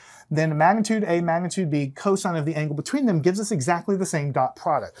 degrees, then magnitude A, magnitude B, cosine of the angle between them gives us exactly the same dot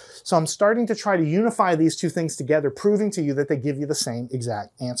product. So I'm starting to try to unify these two things together, proving to you that they give you the same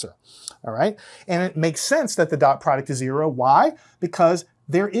exact answer. All right? And it makes sense that the dot product is 0. Why? Because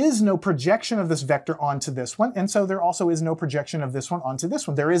there is no projection of this vector onto this one, and so there also is no projection of this one onto this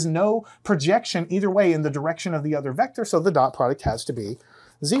one. There is no projection either way in the direction of the other vector, so the dot product has to be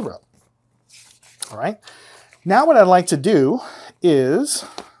 0. All right. Now what I'd like to do is,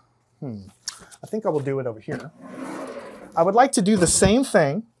 I think I will do it over here. I would like to do the same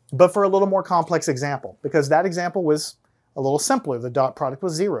thing, but for a little more complex example, because that example was a little simpler. The dot product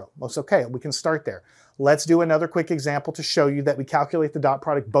was 0. That's okay. We can start there. Let's do another quick example to show you that we calculate the dot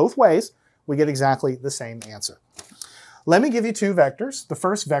product both ways. We get exactly the same answer. Let me give you two vectors. The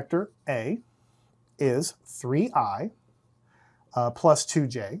first vector, A, is 3i plus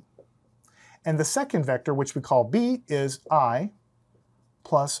 2j. And the second vector, which we call B, is I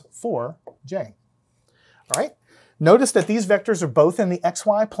plus 4j. All right? Notice that these vectors are both in the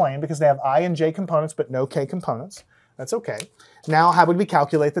xy plane because they have I and j components but no k components. That's okay. Now, how would we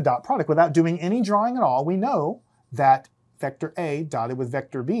calculate the dot product? Without doing any drawing at all, we know that vector A dotted with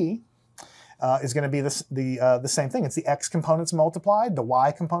vector B is going to be the same thing. It's the x components multiplied, the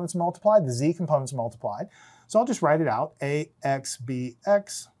y components multiplied, the z components multiplied. So I'll just write it out. Ax,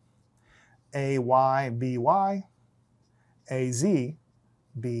 bx, ay, by, az,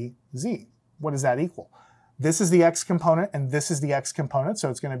 bz. What does that equal? This is the x component and this is the x component, so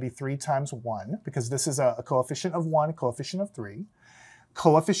it's going to be 3 times 1 because this is a coefficient of 1, coefficient of 3,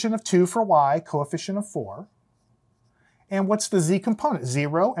 coefficient of 2 for y, coefficient of 4. And what's the z component?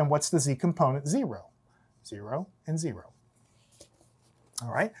 0. And what's the z component? 0. 0 and 0.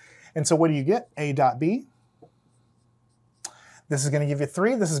 All right. And so what do you get? A dot b. This is going to give you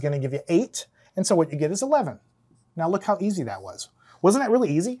 3. This is going to give you 8. And so what you get is 11. Now look how easy that was. Wasn't that really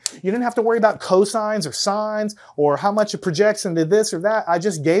easy? You didn't have to worry about cosines or sines or how much it projects into this or that. I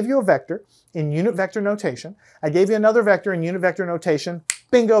just gave you a vector in unit vector notation. I gave you another vector in unit vector notation.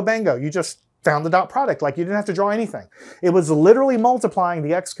 Bingo, bango. You just found the dot product. Like you didn't have to draw anything. It was literally multiplying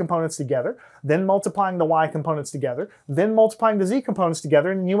the x components together, then multiplying the y components together, then multiplying the z components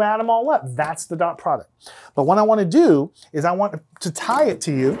together, and you add them all up. That's the dot product. But what I want to do is I want to tie it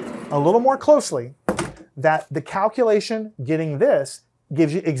to you a little more closely, that the calculation getting this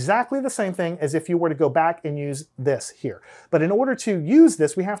gives you exactly the same thing as if you were to go back and use this here. But in order to use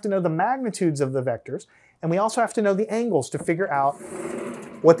this, we have to know the magnitudes of the vectors, and we also have to know the angles to figure out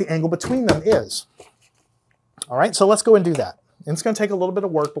what the angle between them is. All right, so let's go and do that. And it's going to take a little bit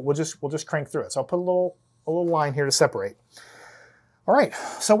of work, but we'll just crank through it. So I'll put a little line here to separate. All right,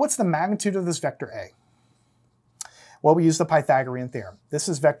 so what's the magnitude of this vector A? Well, we use the Pythagorean theorem. This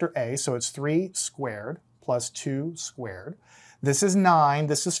is vector A, so it's 3 squared plus 2 squared. This is 9,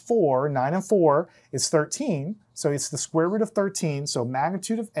 this is 4. 9 and 4 is 13, so it's the square root of 13. So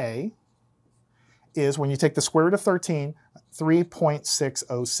magnitude of A is, when you take the square root of 13,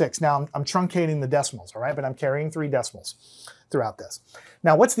 3.606. Now, I'm truncating the decimals, all right? But I'm carrying 3 decimals throughout this.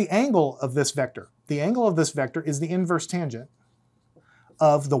 Now, what's the angle of this vector? The angle of this vector is the inverse tangent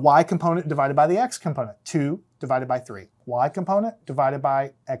of the y component divided by the x component, 2 divided by 3. Y component divided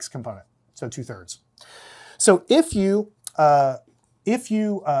by x component, so 2/3. So if you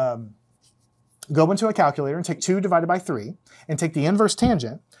go into a calculator and take 2 divided by 3 and take the inverse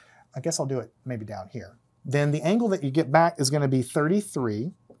tangent, I guess I'll do it maybe down here, then the angle that you get back is going to be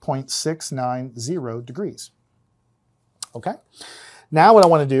 33.690 degrees. Okay? Now what I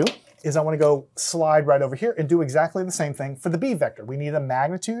want to do is I want to go slide right over here and do exactly the same thing for the b vector. We need a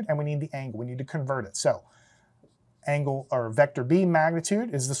magnitude and we need the angle. We need to convert it. So angle or vector b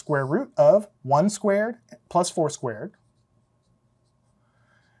magnitude is the square root of 1 squared plus 4 squared.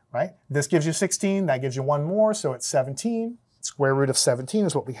 Right? This gives you 16, that gives you one more, so it's 17. Square root of 17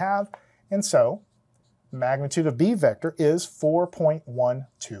 is what we have. And so magnitude of b vector is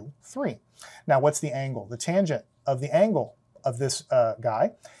 4.123. Now what's the angle? The tangent of the angle of this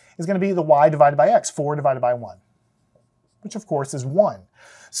guy is going to be the y divided by x, 4 divided by 1, which of course is 1.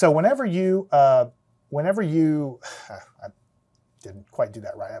 So whenever you, I didn't quite do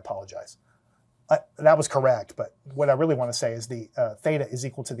that right, I apologize. That was correct, but what I really want to say is the theta is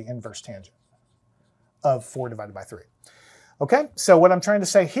equal to the inverse tangent of 4 divided by 3. Okay, so what I'm trying to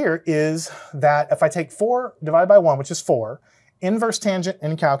say here is that if I take 4 divided by 1, which is 4, inverse tangent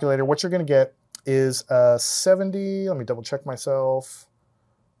in calculator, what you're going to get is 70, let me double check myself.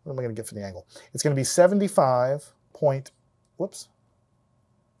 What am I going to get for the angle? It's going to be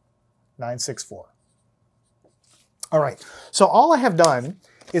 75.964. All right, so all I have done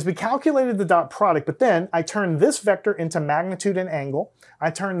is we calculated the dot product, but then I turned this vector into magnitude and angle.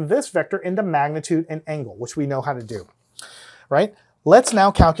 I turned this vector into magnitude and angle, which we know how to do, right? Let's now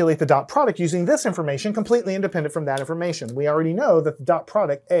calculate the dot product using this information completely independent from that information. We already know that the dot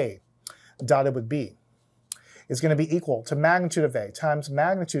product A dotted with B is going to be equal to magnitude of A times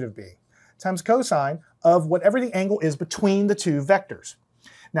magnitude of B times cosine of whatever the angle is between the two vectors.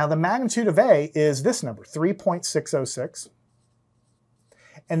 Now the magnitude of A is this number, 3.606.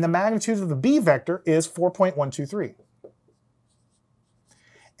 And the magnitude of the B vector is 4.123.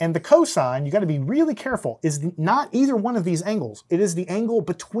 And the cosine, you got to be really careful, is not either one of these angles. It is the angle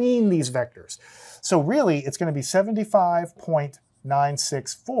between these vectors. So really, it's going to be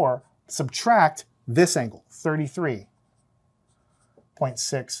 75.964 subtract this angle,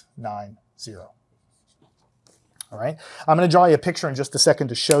 33.690. All right, I'm going to draw you a picture in just a second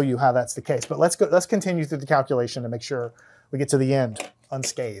to show you how that's the case. But let's continue through the calculation to make sure we get to the end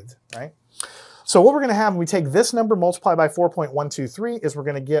unscathed, right? So what we're going to have when we take this number multiplied by 4.123 is we're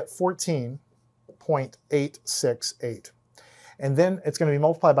going to get 14.868. And then it's going to be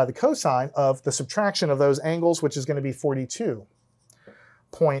multiplied by the cosine of the subtraction of those angles, which is going to be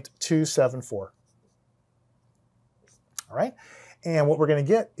 42.274. All right, and what we're going to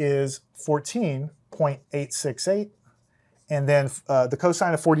get is 14.868, and then the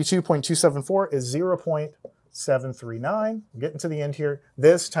cosine of 42.274 is 0.739. We're getting to the end here.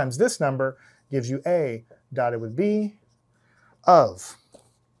 This times this number gives you A dotted with B of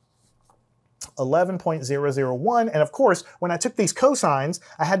 11.001. And of course, when I took these cosines,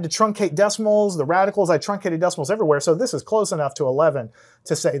 I had to truncate decimals, the radicals, I truncated decimals everywhere. So this is close enough to 11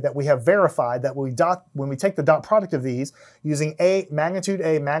 to say that we have verified that when we take the dot product of these using A,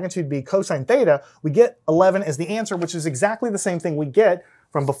 magnitude B, cosine theta, we get 11 as the answer, which is exactly the same thing we get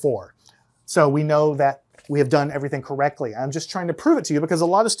from before. So we know that we have done everything correctly. I'm just trying to prove it to you because a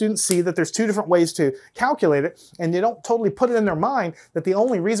lot of students see that there's two different ways to calculate it, and they don't totally put it in their mind that the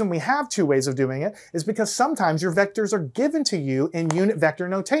only reason we have two ways of doing it is because sometimes your vectors are given to you in unit vector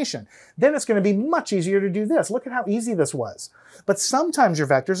notation. Then it's going to be much easier to do this. Look at how easy this was. But sometimes your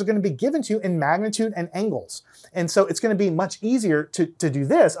vectors are going to be given to you in magnitude and angles. And so it's going to be much easier to do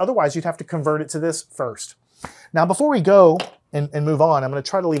this. Otherwise, you'd have to convert it to this first. Now, before we go and move on, I'm going to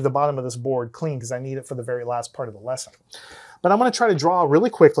try to leave the bottom of this board clean because I need it for the very last part of the lesson. But I'm going to try to draw really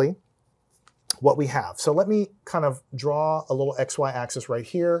quickly what we have. So let me kind of draw a little XY axis right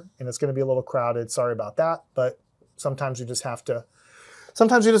here, and it's going to be a little crowded. Sorry about that, but sometimes you just have to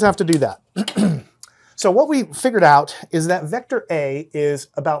do that. So what we figured out is that vector A is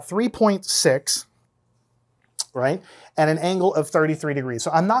about 3.6, right, at an angle of 33 degrees.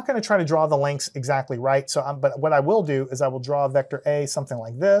 So I'm not going to try to draw the lengths exactly right. But what I will do is I will draw vector A something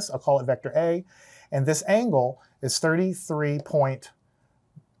like this. I'll call it vector A, and this angle is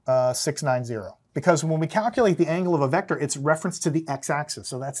 33.690. Because when we calculate the angle of a vector, it's referenced to the x-axis.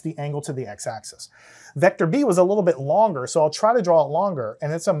 So that's the angle to the x-axis. Vector B was a little bit longer, so I'll try to draw it longer,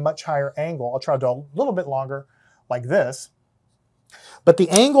 and it's a much higher angle. I'll try to draw a little bit longer like this. But the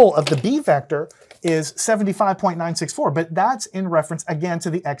angle of the B vector is 75.964, but that's in reference, again, to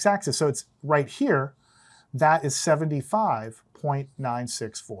the x-axis. So it's right here. That is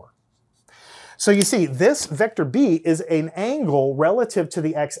 75.964. So you see, this vector B is an angle relative to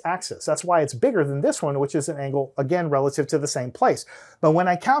the x-axis. That's why it's bigger than this one, which is an angle, again, relative to the same place. But when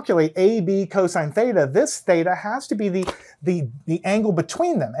I calculate AB cosine theta, this theta has to be the angle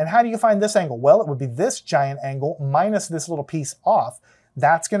between them. And how do you find this angle? Well, it would be this giant angle minus this little piece off.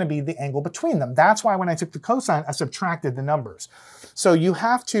 that's going to be the angle between them. That's why when I took the cosine, I subtracted the numbers. So you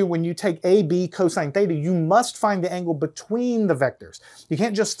have to, when you take AB cosine theta, you must find the angle between the vectors. You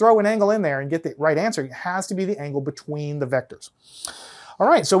can't just throw an angle in there and get the right answer. It has to be the angle between the vectors. All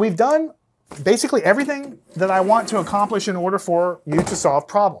right, so we've done basically everything that I want to accomplish in order for you to solve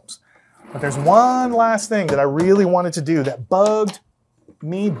problems. But there's one last thing that I really wanted to do that bugged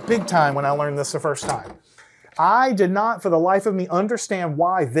me big time when I learned this the first time. I did not, for the life of me, understand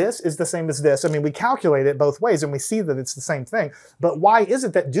why this is the same as this. I mean, we calculate it both ways and we see that it's the same thing. But why is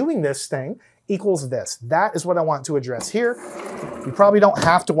it that doing this thing equals this? That is what I want to address here. You probably don't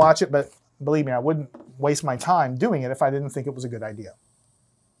have to watch it, but believe me, I wouldn't waste my time doing it if I didn't think it was a good idea.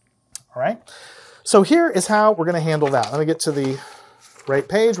 All right? So here is how we're going to handle that. Let me get to the right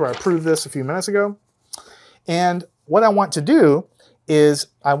page where I proved this a few minutes ago. And what I want to do is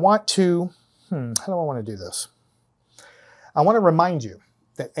I want to, how do I want to do this? I want to remind you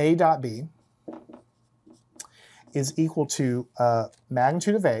that A dot B is equal to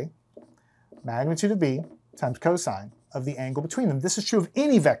magnitude of A, magnitude of B times cosine of the angle between them. This is true of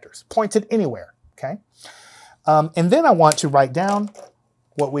any vectors, pointed anywhere, okay? And then I want to write down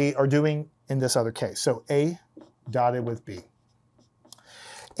what we are doing in this other case. So A dotted with B.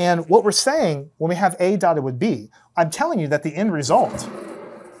 And what we're saying when we have A dotted with B, I'm telling you that the end result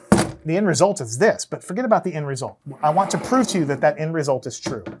is this, but forget about the end result. I want to prove to you that that end result is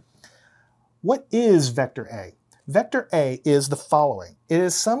true. What is vector A? Vector A is the following. It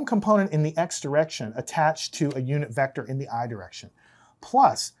is some component in the x direction attached to a unit vector in the I direction,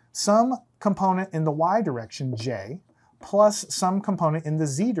 plus some component in the y direction, j, plus some component in the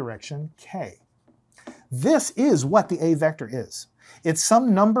z direction, k. This is what the A vector is. It's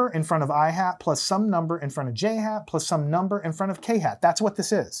some number in front of I hat plus some number in front of j hat plus some number in front of k hat. That's what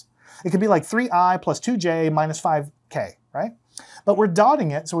this is. It could be like 3i plus 2j minus 5k, right? But we're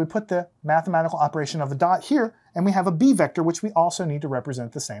dotting it, so we put the mathematical operation of the dot here, and we have a b vector, which we also need to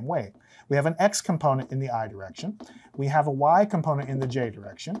represent the same way. We have an x component in the I direction, we have a y component in the j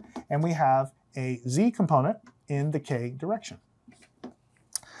direction, and we have a z component in the k direction.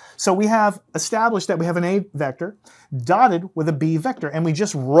 So we have established that we have an A vector dotted with a B vector, and we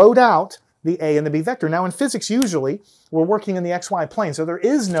just wrote out the A and the B vector. Now in physics, usually, we're working in the XY plane, so there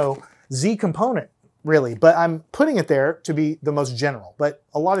is no Z component, really, but I'm putting it there to be the most general. But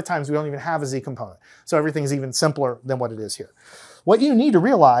a lot of times we don't even have a Z component, so everything's even simpler than what it is here. What you need to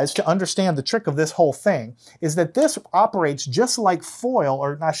realize to understand the trick of this whole thing is that this operates just like FOIL,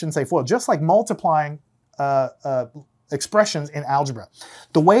 or I shouldn't say FOIL, just like multiplying expressions in algebra.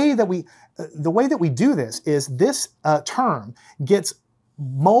 The way that we do this is this term gets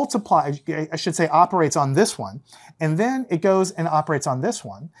multiplied, I should say operates on this one, and then it goes and operates on this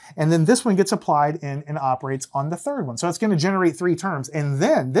one, and then this one gets applied in and operates on the third one. So it's going to generate 3 terms, and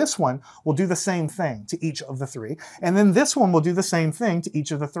then this one will do the same thing to each of the 3, and then this one will do the same thing to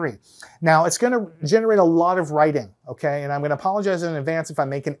each of the 3. Now it's going to generate a lot of writing, okay, and I'm going to apologize in advance if I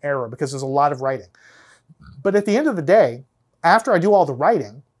make an error because there's a lot of writing. But at the end of the day, after I do all the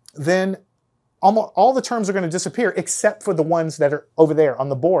writing, then almost all the terms are going to disappear except for the ones that are over there on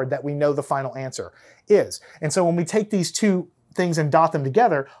the board that we know the final answer is. And so when we take these two things and dot them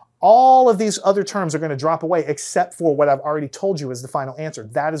together, all of these other terms are going to drop away except for what I've already told you is the final answer.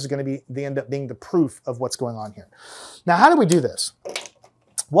 That is going to be end up being the proof of what's going on here. Now, how do we do this?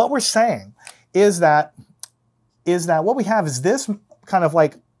 What we're saying is that what we have is this kind of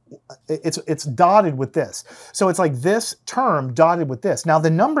like it's dotted with this. So it's like this term dotted with this. Now the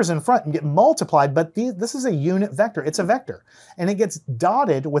numbers in front get multiplied, but this is a unit vector. It's a vector. And it gets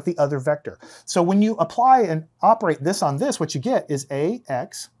dotted with the other vector. So when you apply and operate this on this, what you get is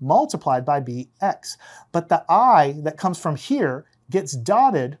ax multiplied by bx. But the I that comes from here gets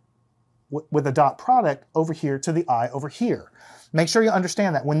dotted with a dot product over here to the I over here. Make sure you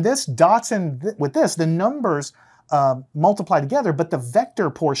understand that. When this dots in with this, the numbers multiply together, but the vector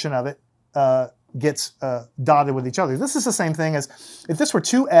portion of it gets dotted with each other. This is the same thing as if this were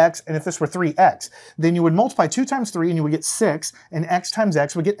 2x and if this were 3x, then you would multiply 2 times 3 and you would get 6, and x times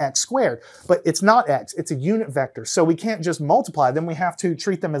x would get x squared. But it's not x, it's a unit vector. So we can't just multiply them, we have to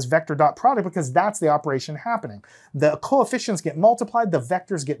treat them as vector dot product because that's the operation happening. The coefficients get multiplied, the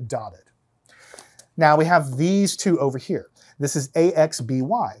vectors get dotted. Now we have these two over here. This is ax,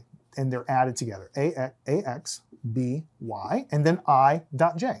 by, and they're added together. ax, by, and then I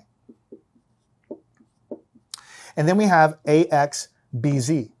dot j. And then we have ax,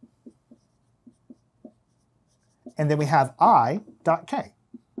 bz. And then we have I dot k.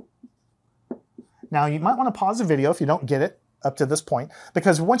 Now you might want to pause the video if you don't get it up to this point,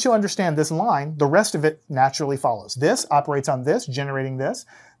 because once you understand this line, the rest of it naturally follows. This operates on this, generating this.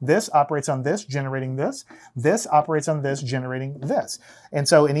 This operates on this, generating this. This operates on this, generating this. And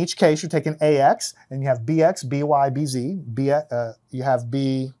so in each case, you're taking AX, and you have BX, BY, BZ. You have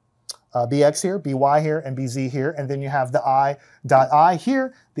BX here, BY here, and BZ here. And then you have the I dot I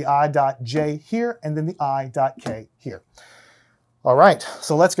here, the I dot J here, and then the I dot K here. All right,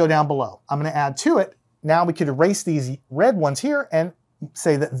 so let's go down below. I'm going to add to it. Now we could erase these red ones here and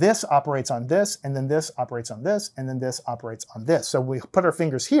say that this operates on this, and then this operates on this, and then this operates on this. So we put our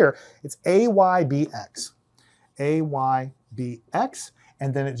fingers here. It's AYBX. AYBX,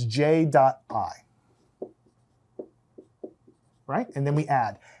 and then it's J dot I. Right? And then we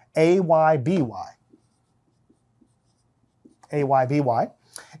add AYBY. AYBY,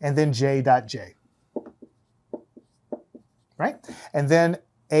 and then J dot J. Right? And then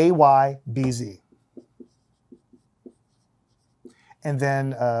AYBZ. And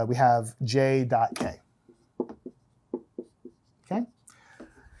then we have J dot K. Okay?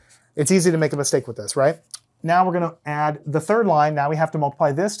 It's easy to make a mistake with this, right? Now we're going to add the third line. Now we have to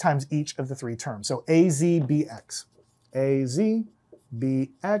multiply this times each of the three terms. So AZBX. AZBX,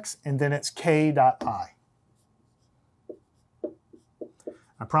 and then it's K dot I.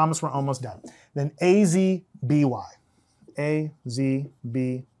 I promise we're almost done. Then AZBY.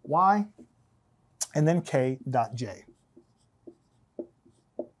 AZBY, and then K dot J.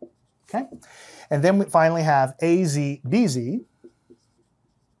 Okay? And then we finally have AZBZ,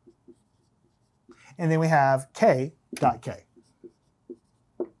 and then we have K dot K.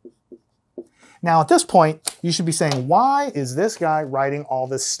 Now at this point, you should be saying, why is this guy writing all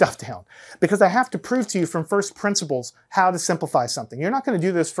this stuff down? Because I have to prove to you from first principles how to simplify something. You're not going to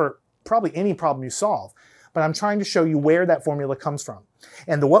do this for probably any problem you solve, but I'm trying to show you where that formula comes from.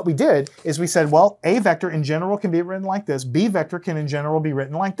 And what we did is we said, well, A vector in general can be written like this. B vector can in general be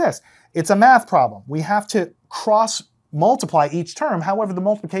written like this. It's a math problem. We have to cross multiply each term. However, the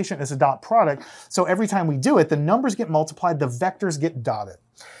multiplication is a dot product. So every time we do it, the numbers get multiplied, the vectors get dotted.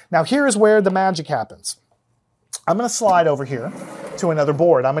 Now here is where the magic happens. I'm going to slide over here to another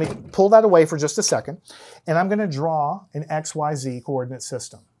board. I'm going to pull that away for just a second, and I'm going to draw an XYZ coordinate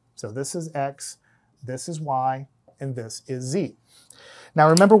system. So this is X, this is Y, and this is Z. Now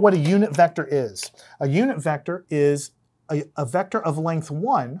remember what a unit vector is. A unit vector is a vector of length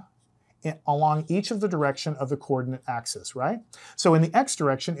 1 along each of the direction of the coordinate axis, right? So in the X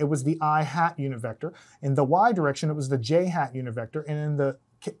direction, it was the I hat unit vector. In the Y direction, it was the J hat unit vector. And in the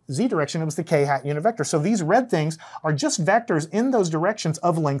Z direction, it was the K hat unit vector. So these red things are just vectors in those directions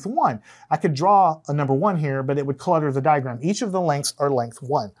of length 1. I could draw a number 1 here, but it would clutter the diagram. Each of the lengths are length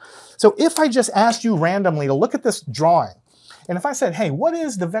 1. So if I just asked you randomly to look at this drawing, and if I said, hey, what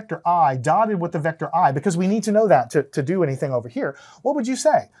is the vector I dotted with the vector I? Because we need to know that to do anything over here. What would you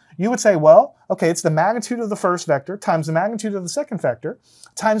say? You would say, well, okay, it's the magnitude of the first vector times the magnitude of the second vector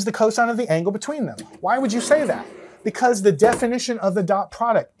times the cosine of the angle between them. Why would you say that? Because the definition of the dot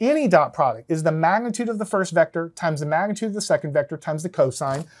product, any dot product, is the magnitude of the first vector times the magnitude of the second vector times the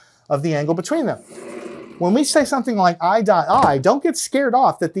cosine of the angle between them. When we say something like I dot I, don't get scared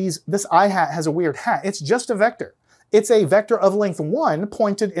off that this I hat has a weird hat. It's just a vector. It's a vector of length 1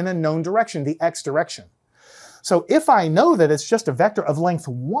 pointed in a known direction, the X direction. So if I know that it's just a vector of length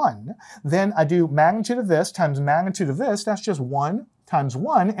 1, then I do magnitude of this times magnitude of this. That's just 1 times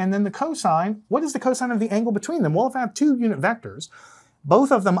 1. And then the cosine, what is the cosine of the angle between them? Well, if I have two unit vectors,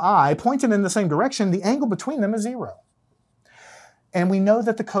 both of them I, pointed in the same direction, the angle between them is 0. And we know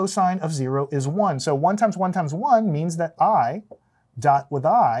that the cosine of 0 is 1. So 1 times 1 times 1 means that I dot with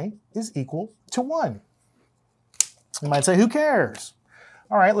I is equal to 1. You might say, who cares?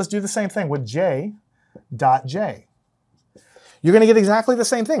 All right, let's do the same thing with J dot J. You're going to get exactly the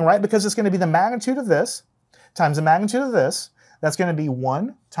same thing, right? Because it's going to be the magnitude of this times the magnitude of this. That's going to be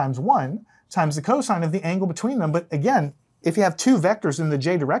 1 times the cosine of the angle between them. But again, if you have two vectors in the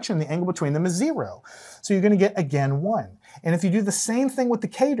J direction, the angle between them is 0. So you're going to get, again, 1. And if you do the same thing with the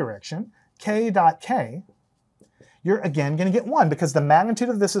K direction, K dot K, you're again going to get 1 because the magnitude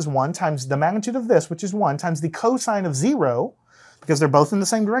of this is 1 times the magnitude of this, which is 1, times the cosine of 0, because they're both in the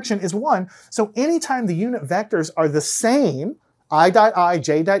same direction, is 1. So anytime the unit vectors are the same, I dot I,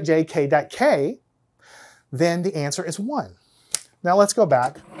 J dot J, K dot K, then the answer is 1. Now let's go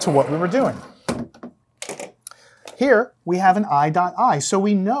back to what we were doing. Here we have an I dot I, so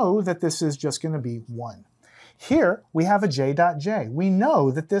we know that this is just going to be 1. Here we have a J dot J. We know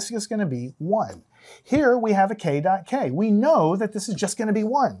that this is going to be 1. Here we have a K dot K. We know that this is just going to be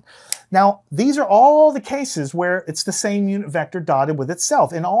 1. Now, these are all the cases where it's the same unit vector dotted with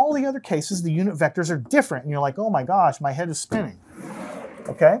itself. In all the other cases, the unit vectors are different. And you're like, oh my gosh, my head is spinning.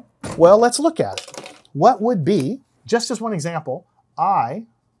 Okay, well, let's look at it. What would be, just as one example, I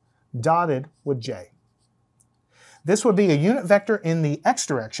dotted with j? This would be a unit vector in the x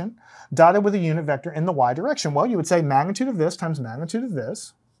direction dotted with a unit vector in the y direction. Well, you would say magnitude of this times magnitude of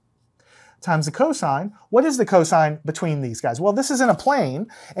this times the cosine. What is the cosine between these guys? Well, this is in a plane,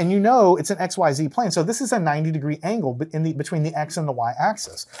 and you know it's an xyz plane, so this is a 90-degree angle between the x and the y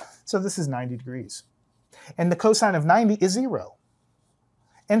axis. So this is 90 degrees. And the cosine of 90 is 0.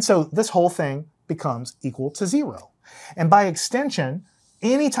 And so this whole thing becomes equal to 0. And by extension,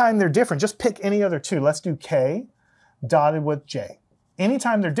 anytime they're different, just pick any other two. Let's do k dotted with j.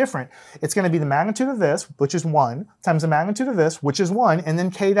 Anytime they're different, it's going to be the magnitude of this, which is 1, times the magnitude of this, which is 1, and then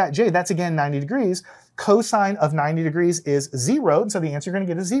k dot j, that's again 90 degrees. Cosine of 90 degrees is 0, so the answer you're going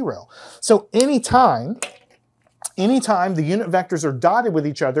to get is 0. So anytime the unit vectors are dotted with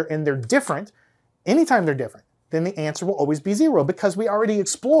each other and they're different, anytime they're different, then the answer will always be 0, because we already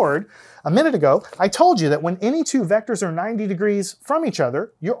explored a minute ago. I told you that when any two vectors are 90 degrees from each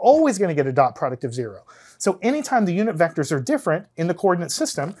other, you're always going to get a dot product of 0. So anytime the unit vectors are different in the coordinate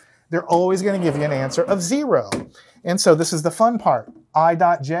system, they're always going to give you an answer of 0. And so this is the fun part. I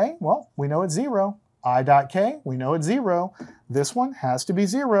dot j, well, we know it's 0. I dot k, we know it's 0. This one has to be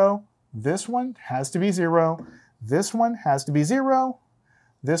 0. This one has to be 0. This one has to be 0.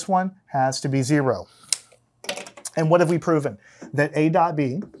 This one has to be 0. And what have we proven? That a dot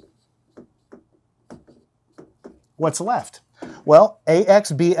b, what's left? Well,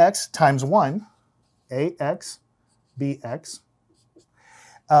 ax bx times 1, ax bx.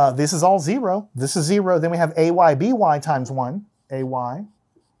 This is all 0. This is 0. Then we have ay by times 1, ay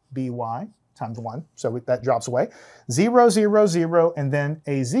by times 1. So that drops away. 0, 0, 0, and then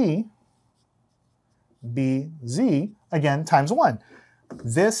az bz, again, times 1.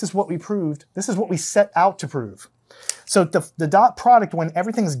 This is what we proved. This is what we set out to prove. So the dot product, when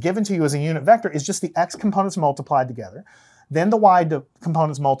everything is given to you as a unit vector, is just the x components multiplied together, then the y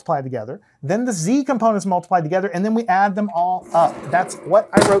components multiplied together, then the z components multiplied together, and then we add them all up. That's what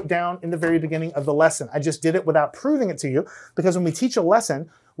I wrote down in the very beginning of the lesson. I just did it without proving it to you, because when we teach a lesson,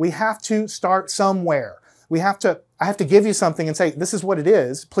 we have to start somewhere. I have to give you something and say, this is what it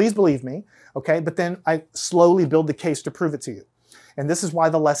is, please believe me, okay? But then I slowly build the case to prove it to you. And this is why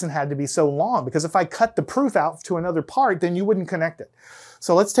the lesson had to be so long, because if I cut the proof out to another part, then you wouldn't connect it.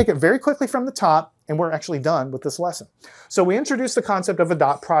 So let's take it very quickly from the top, and we're actually done with this lesson. So we introduced the concept of a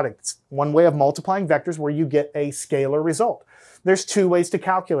dot product. It's one way of multiplying vectors where you get a scalar result. There's two ways to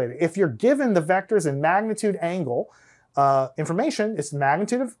calculate it. If you're given the vectors in magnitude angle information, it's the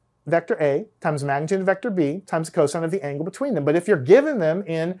magnitude of vector A times the magnitude of vector B times the cosine of the angle between them. But if you're given them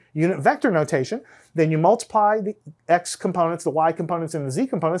in unit vector notation, then you multiply the x components, the y components, and the z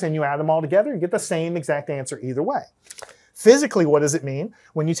components, and you add them all together and get the same exact answer either way. Physically, what does it mean?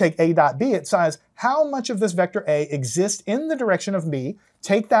 When you take a dot b, it says how much of this vector A exists in the direction of b,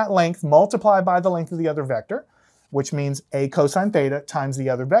 take that length, multiply by the length of the other vector, which means a cosine theta times the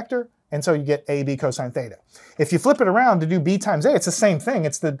other vector, and so you get AB cosine theta. If you flip it around to do B times A, it's the same thing.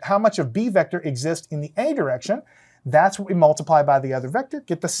 It's how much of B vector exists in the A direction. That's what we multiply by the other vector,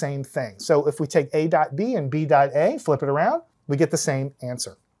 get the same thing. So if we take A dot B and B dot A, flip it around, we get the same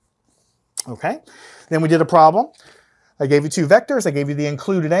answer. Okay, then we did a problem. I gave you two vectors, I gave you the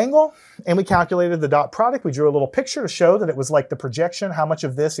included angle, and we calculated the dot product. We drew a little picture to show that it was like the projection, how much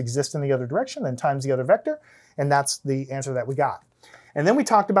of this exists in the other direction, then times the other vector, and that's the answer that we got. And then we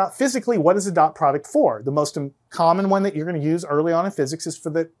talked about physically, what is a dot product for? The most common one that you're going to use early on in physics is for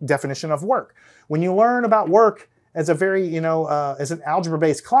the definition of work. When you learn about work as a very, as an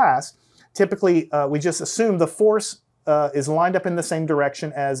algebra-based class, typically we just assume the force is lined up in the same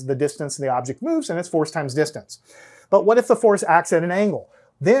direction as the distance the object moves, and it's force times distance. But what if the force acts at an angle?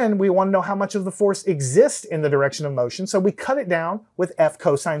 Then we want to know how much of the force exists in the direction of motion, so we cut it down with F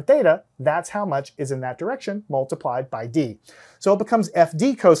cosine theta. That's how much is in that direction multiplied by D. So it becomes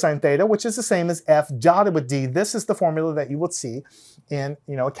FD cosine theta, which is the same as F dotted with D. This is the formula that you would see in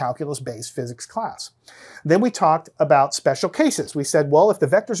a calculus-based physics class. Then we talked about special cases. We said, well, if the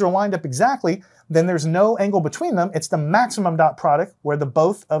vectors are lined up exactly, then there's no angle between them. It's the maximum dot product where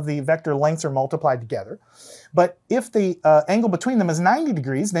both of the vector lengths are multiplied together. But if the angle between them is 90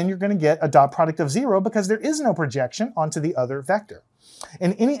 degrees, then you're going to get a dot product of 0 because there is no projection onto the other vector.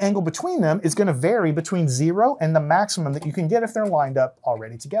 And any angle between them is going to vary between 0 and the maximum that you can get if they're lined up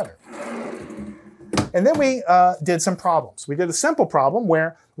already together. And then we did some problems. We did a simple problem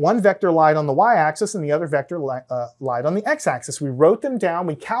where one vector lied on the y-axis and the other vector lied on the x-axis. We wrote them down.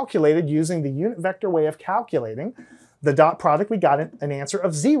 We calculated using the unit vector way of calculating the dot product. We got an answer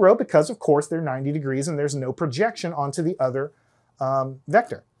of 0 because, of course, they're 90 degrees and there's no projection onto the other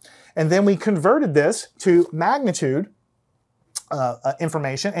vector. And then we converted this to magnitude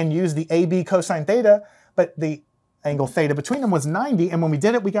information and used the AB cosine theta, but the angle theta between them was 90, and when we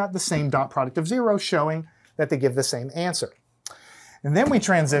did it, we got the same dot product of 0, showing that they give the same answer. And then we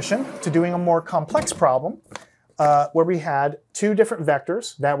transitioned to doing a more complex problem where we had two different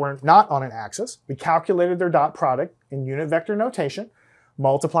vectors that were not on an axis. We calculated their dot product in unit vector notation,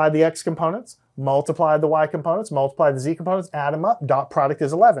 multiplied the x components, multiplied the y components, multiplied the z components, add them up, dot product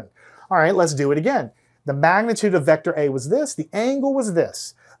is 11. All right, let's do it again. The magnitude of vector A was this, the angle was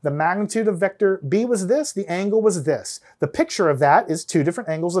this. The magnitude of vector B was this, the angle was this. The picture of that is two different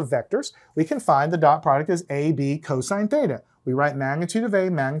angles of vectors. We can find the dot product as AB cosine theta. We write magnitude of A,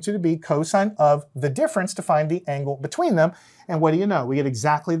 magnitude of B, cosine of the difference to find the angle between them. And what do you know? We get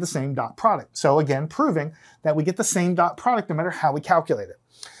exactly the same dot product. So again, proving that we get the same dot product no matter how we calculate it.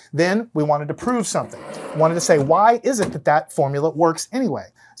 Then we wanted to prove something. We wanted to say, why is it that that formula works anyway?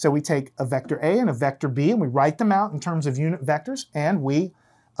 So we take a vector A and a vector B and we write them out in terms of unit vectors, and we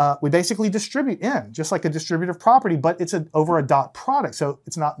basically distribute in, just like a distributive property, but it's over a dot product. So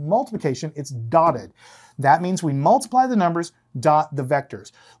it's not multiplication, it's dotted. That means we multiply the numbers, dot the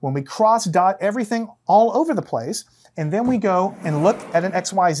vectors. When we cross dot everything all over the place, and then we go and look at an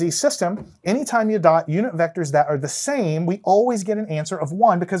XYZ system, anytime you dot unit vectors that are the same, we always get an answer of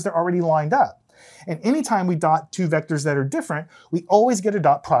 1 because they're already lined up. And anytime we dot two vectors that are different, we always get a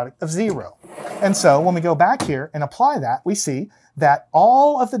dot product of 0. And so when we go back here and apply that, we see that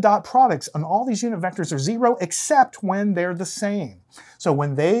all of the dot products on all these unit vectors are 0 except when they're the same. So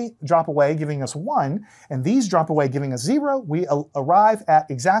when they drop away giving us 1 and these drop away giving us 0, we arrive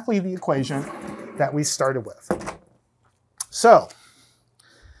at exactly the equation that we started with. So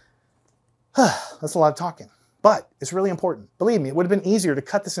that's a lot of talking, but it's really important. Believe me, it would have been easier to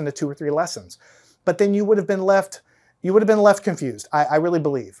cut this into 2 or 3 lessons, but then you would have been left confused. I really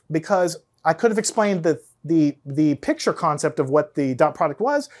believe, because I could have explained the picture concept of what the dot product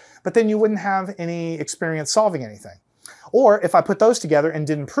was, but then you wouldn't have any experience solving anything. Or if I put those together and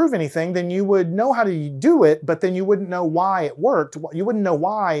didn't prove anything, then you would know how to do it, but then you wouldn't know why it worked. You wouldn't know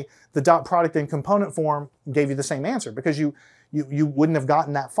why the dot product in component form gave you the same answer, because you wouldn't have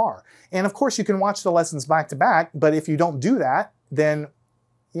gotten that far. And of course you can watch the lessons back to back, but if you don't do that, then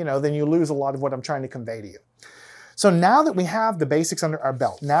you lose a lot of what I'm trying to convey to you. So now that we have the basics under our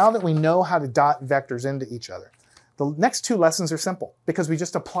belt, now that we know how to dot vectors into each other, the next 2 lessons are simple because we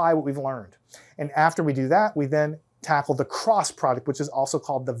just apply what we've learned. And after we do that, we then tackle the cross product, which is also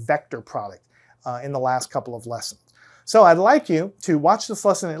called the vector product in the last couple of lessons. So I'd like you to watch this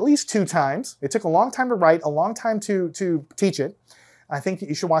lesson at least 2 times. It took a long time to write, a long time to teach it. I think that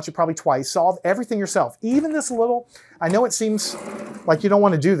you should watch it probably twice. Solve everything yourself. Even this little, I know it seems like you don't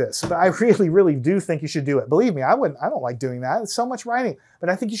want to do this, but I really, really do think you should do it. Believe me, I don't like doing that. It's so much writing, but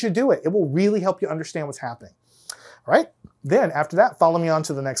I think you should do it. It will really help you understand what's happening. All right? Then after that, follow me on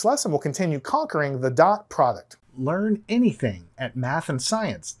to the next lesson. We'll continue conquering the dot product. Learn anything at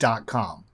mathandscience.com.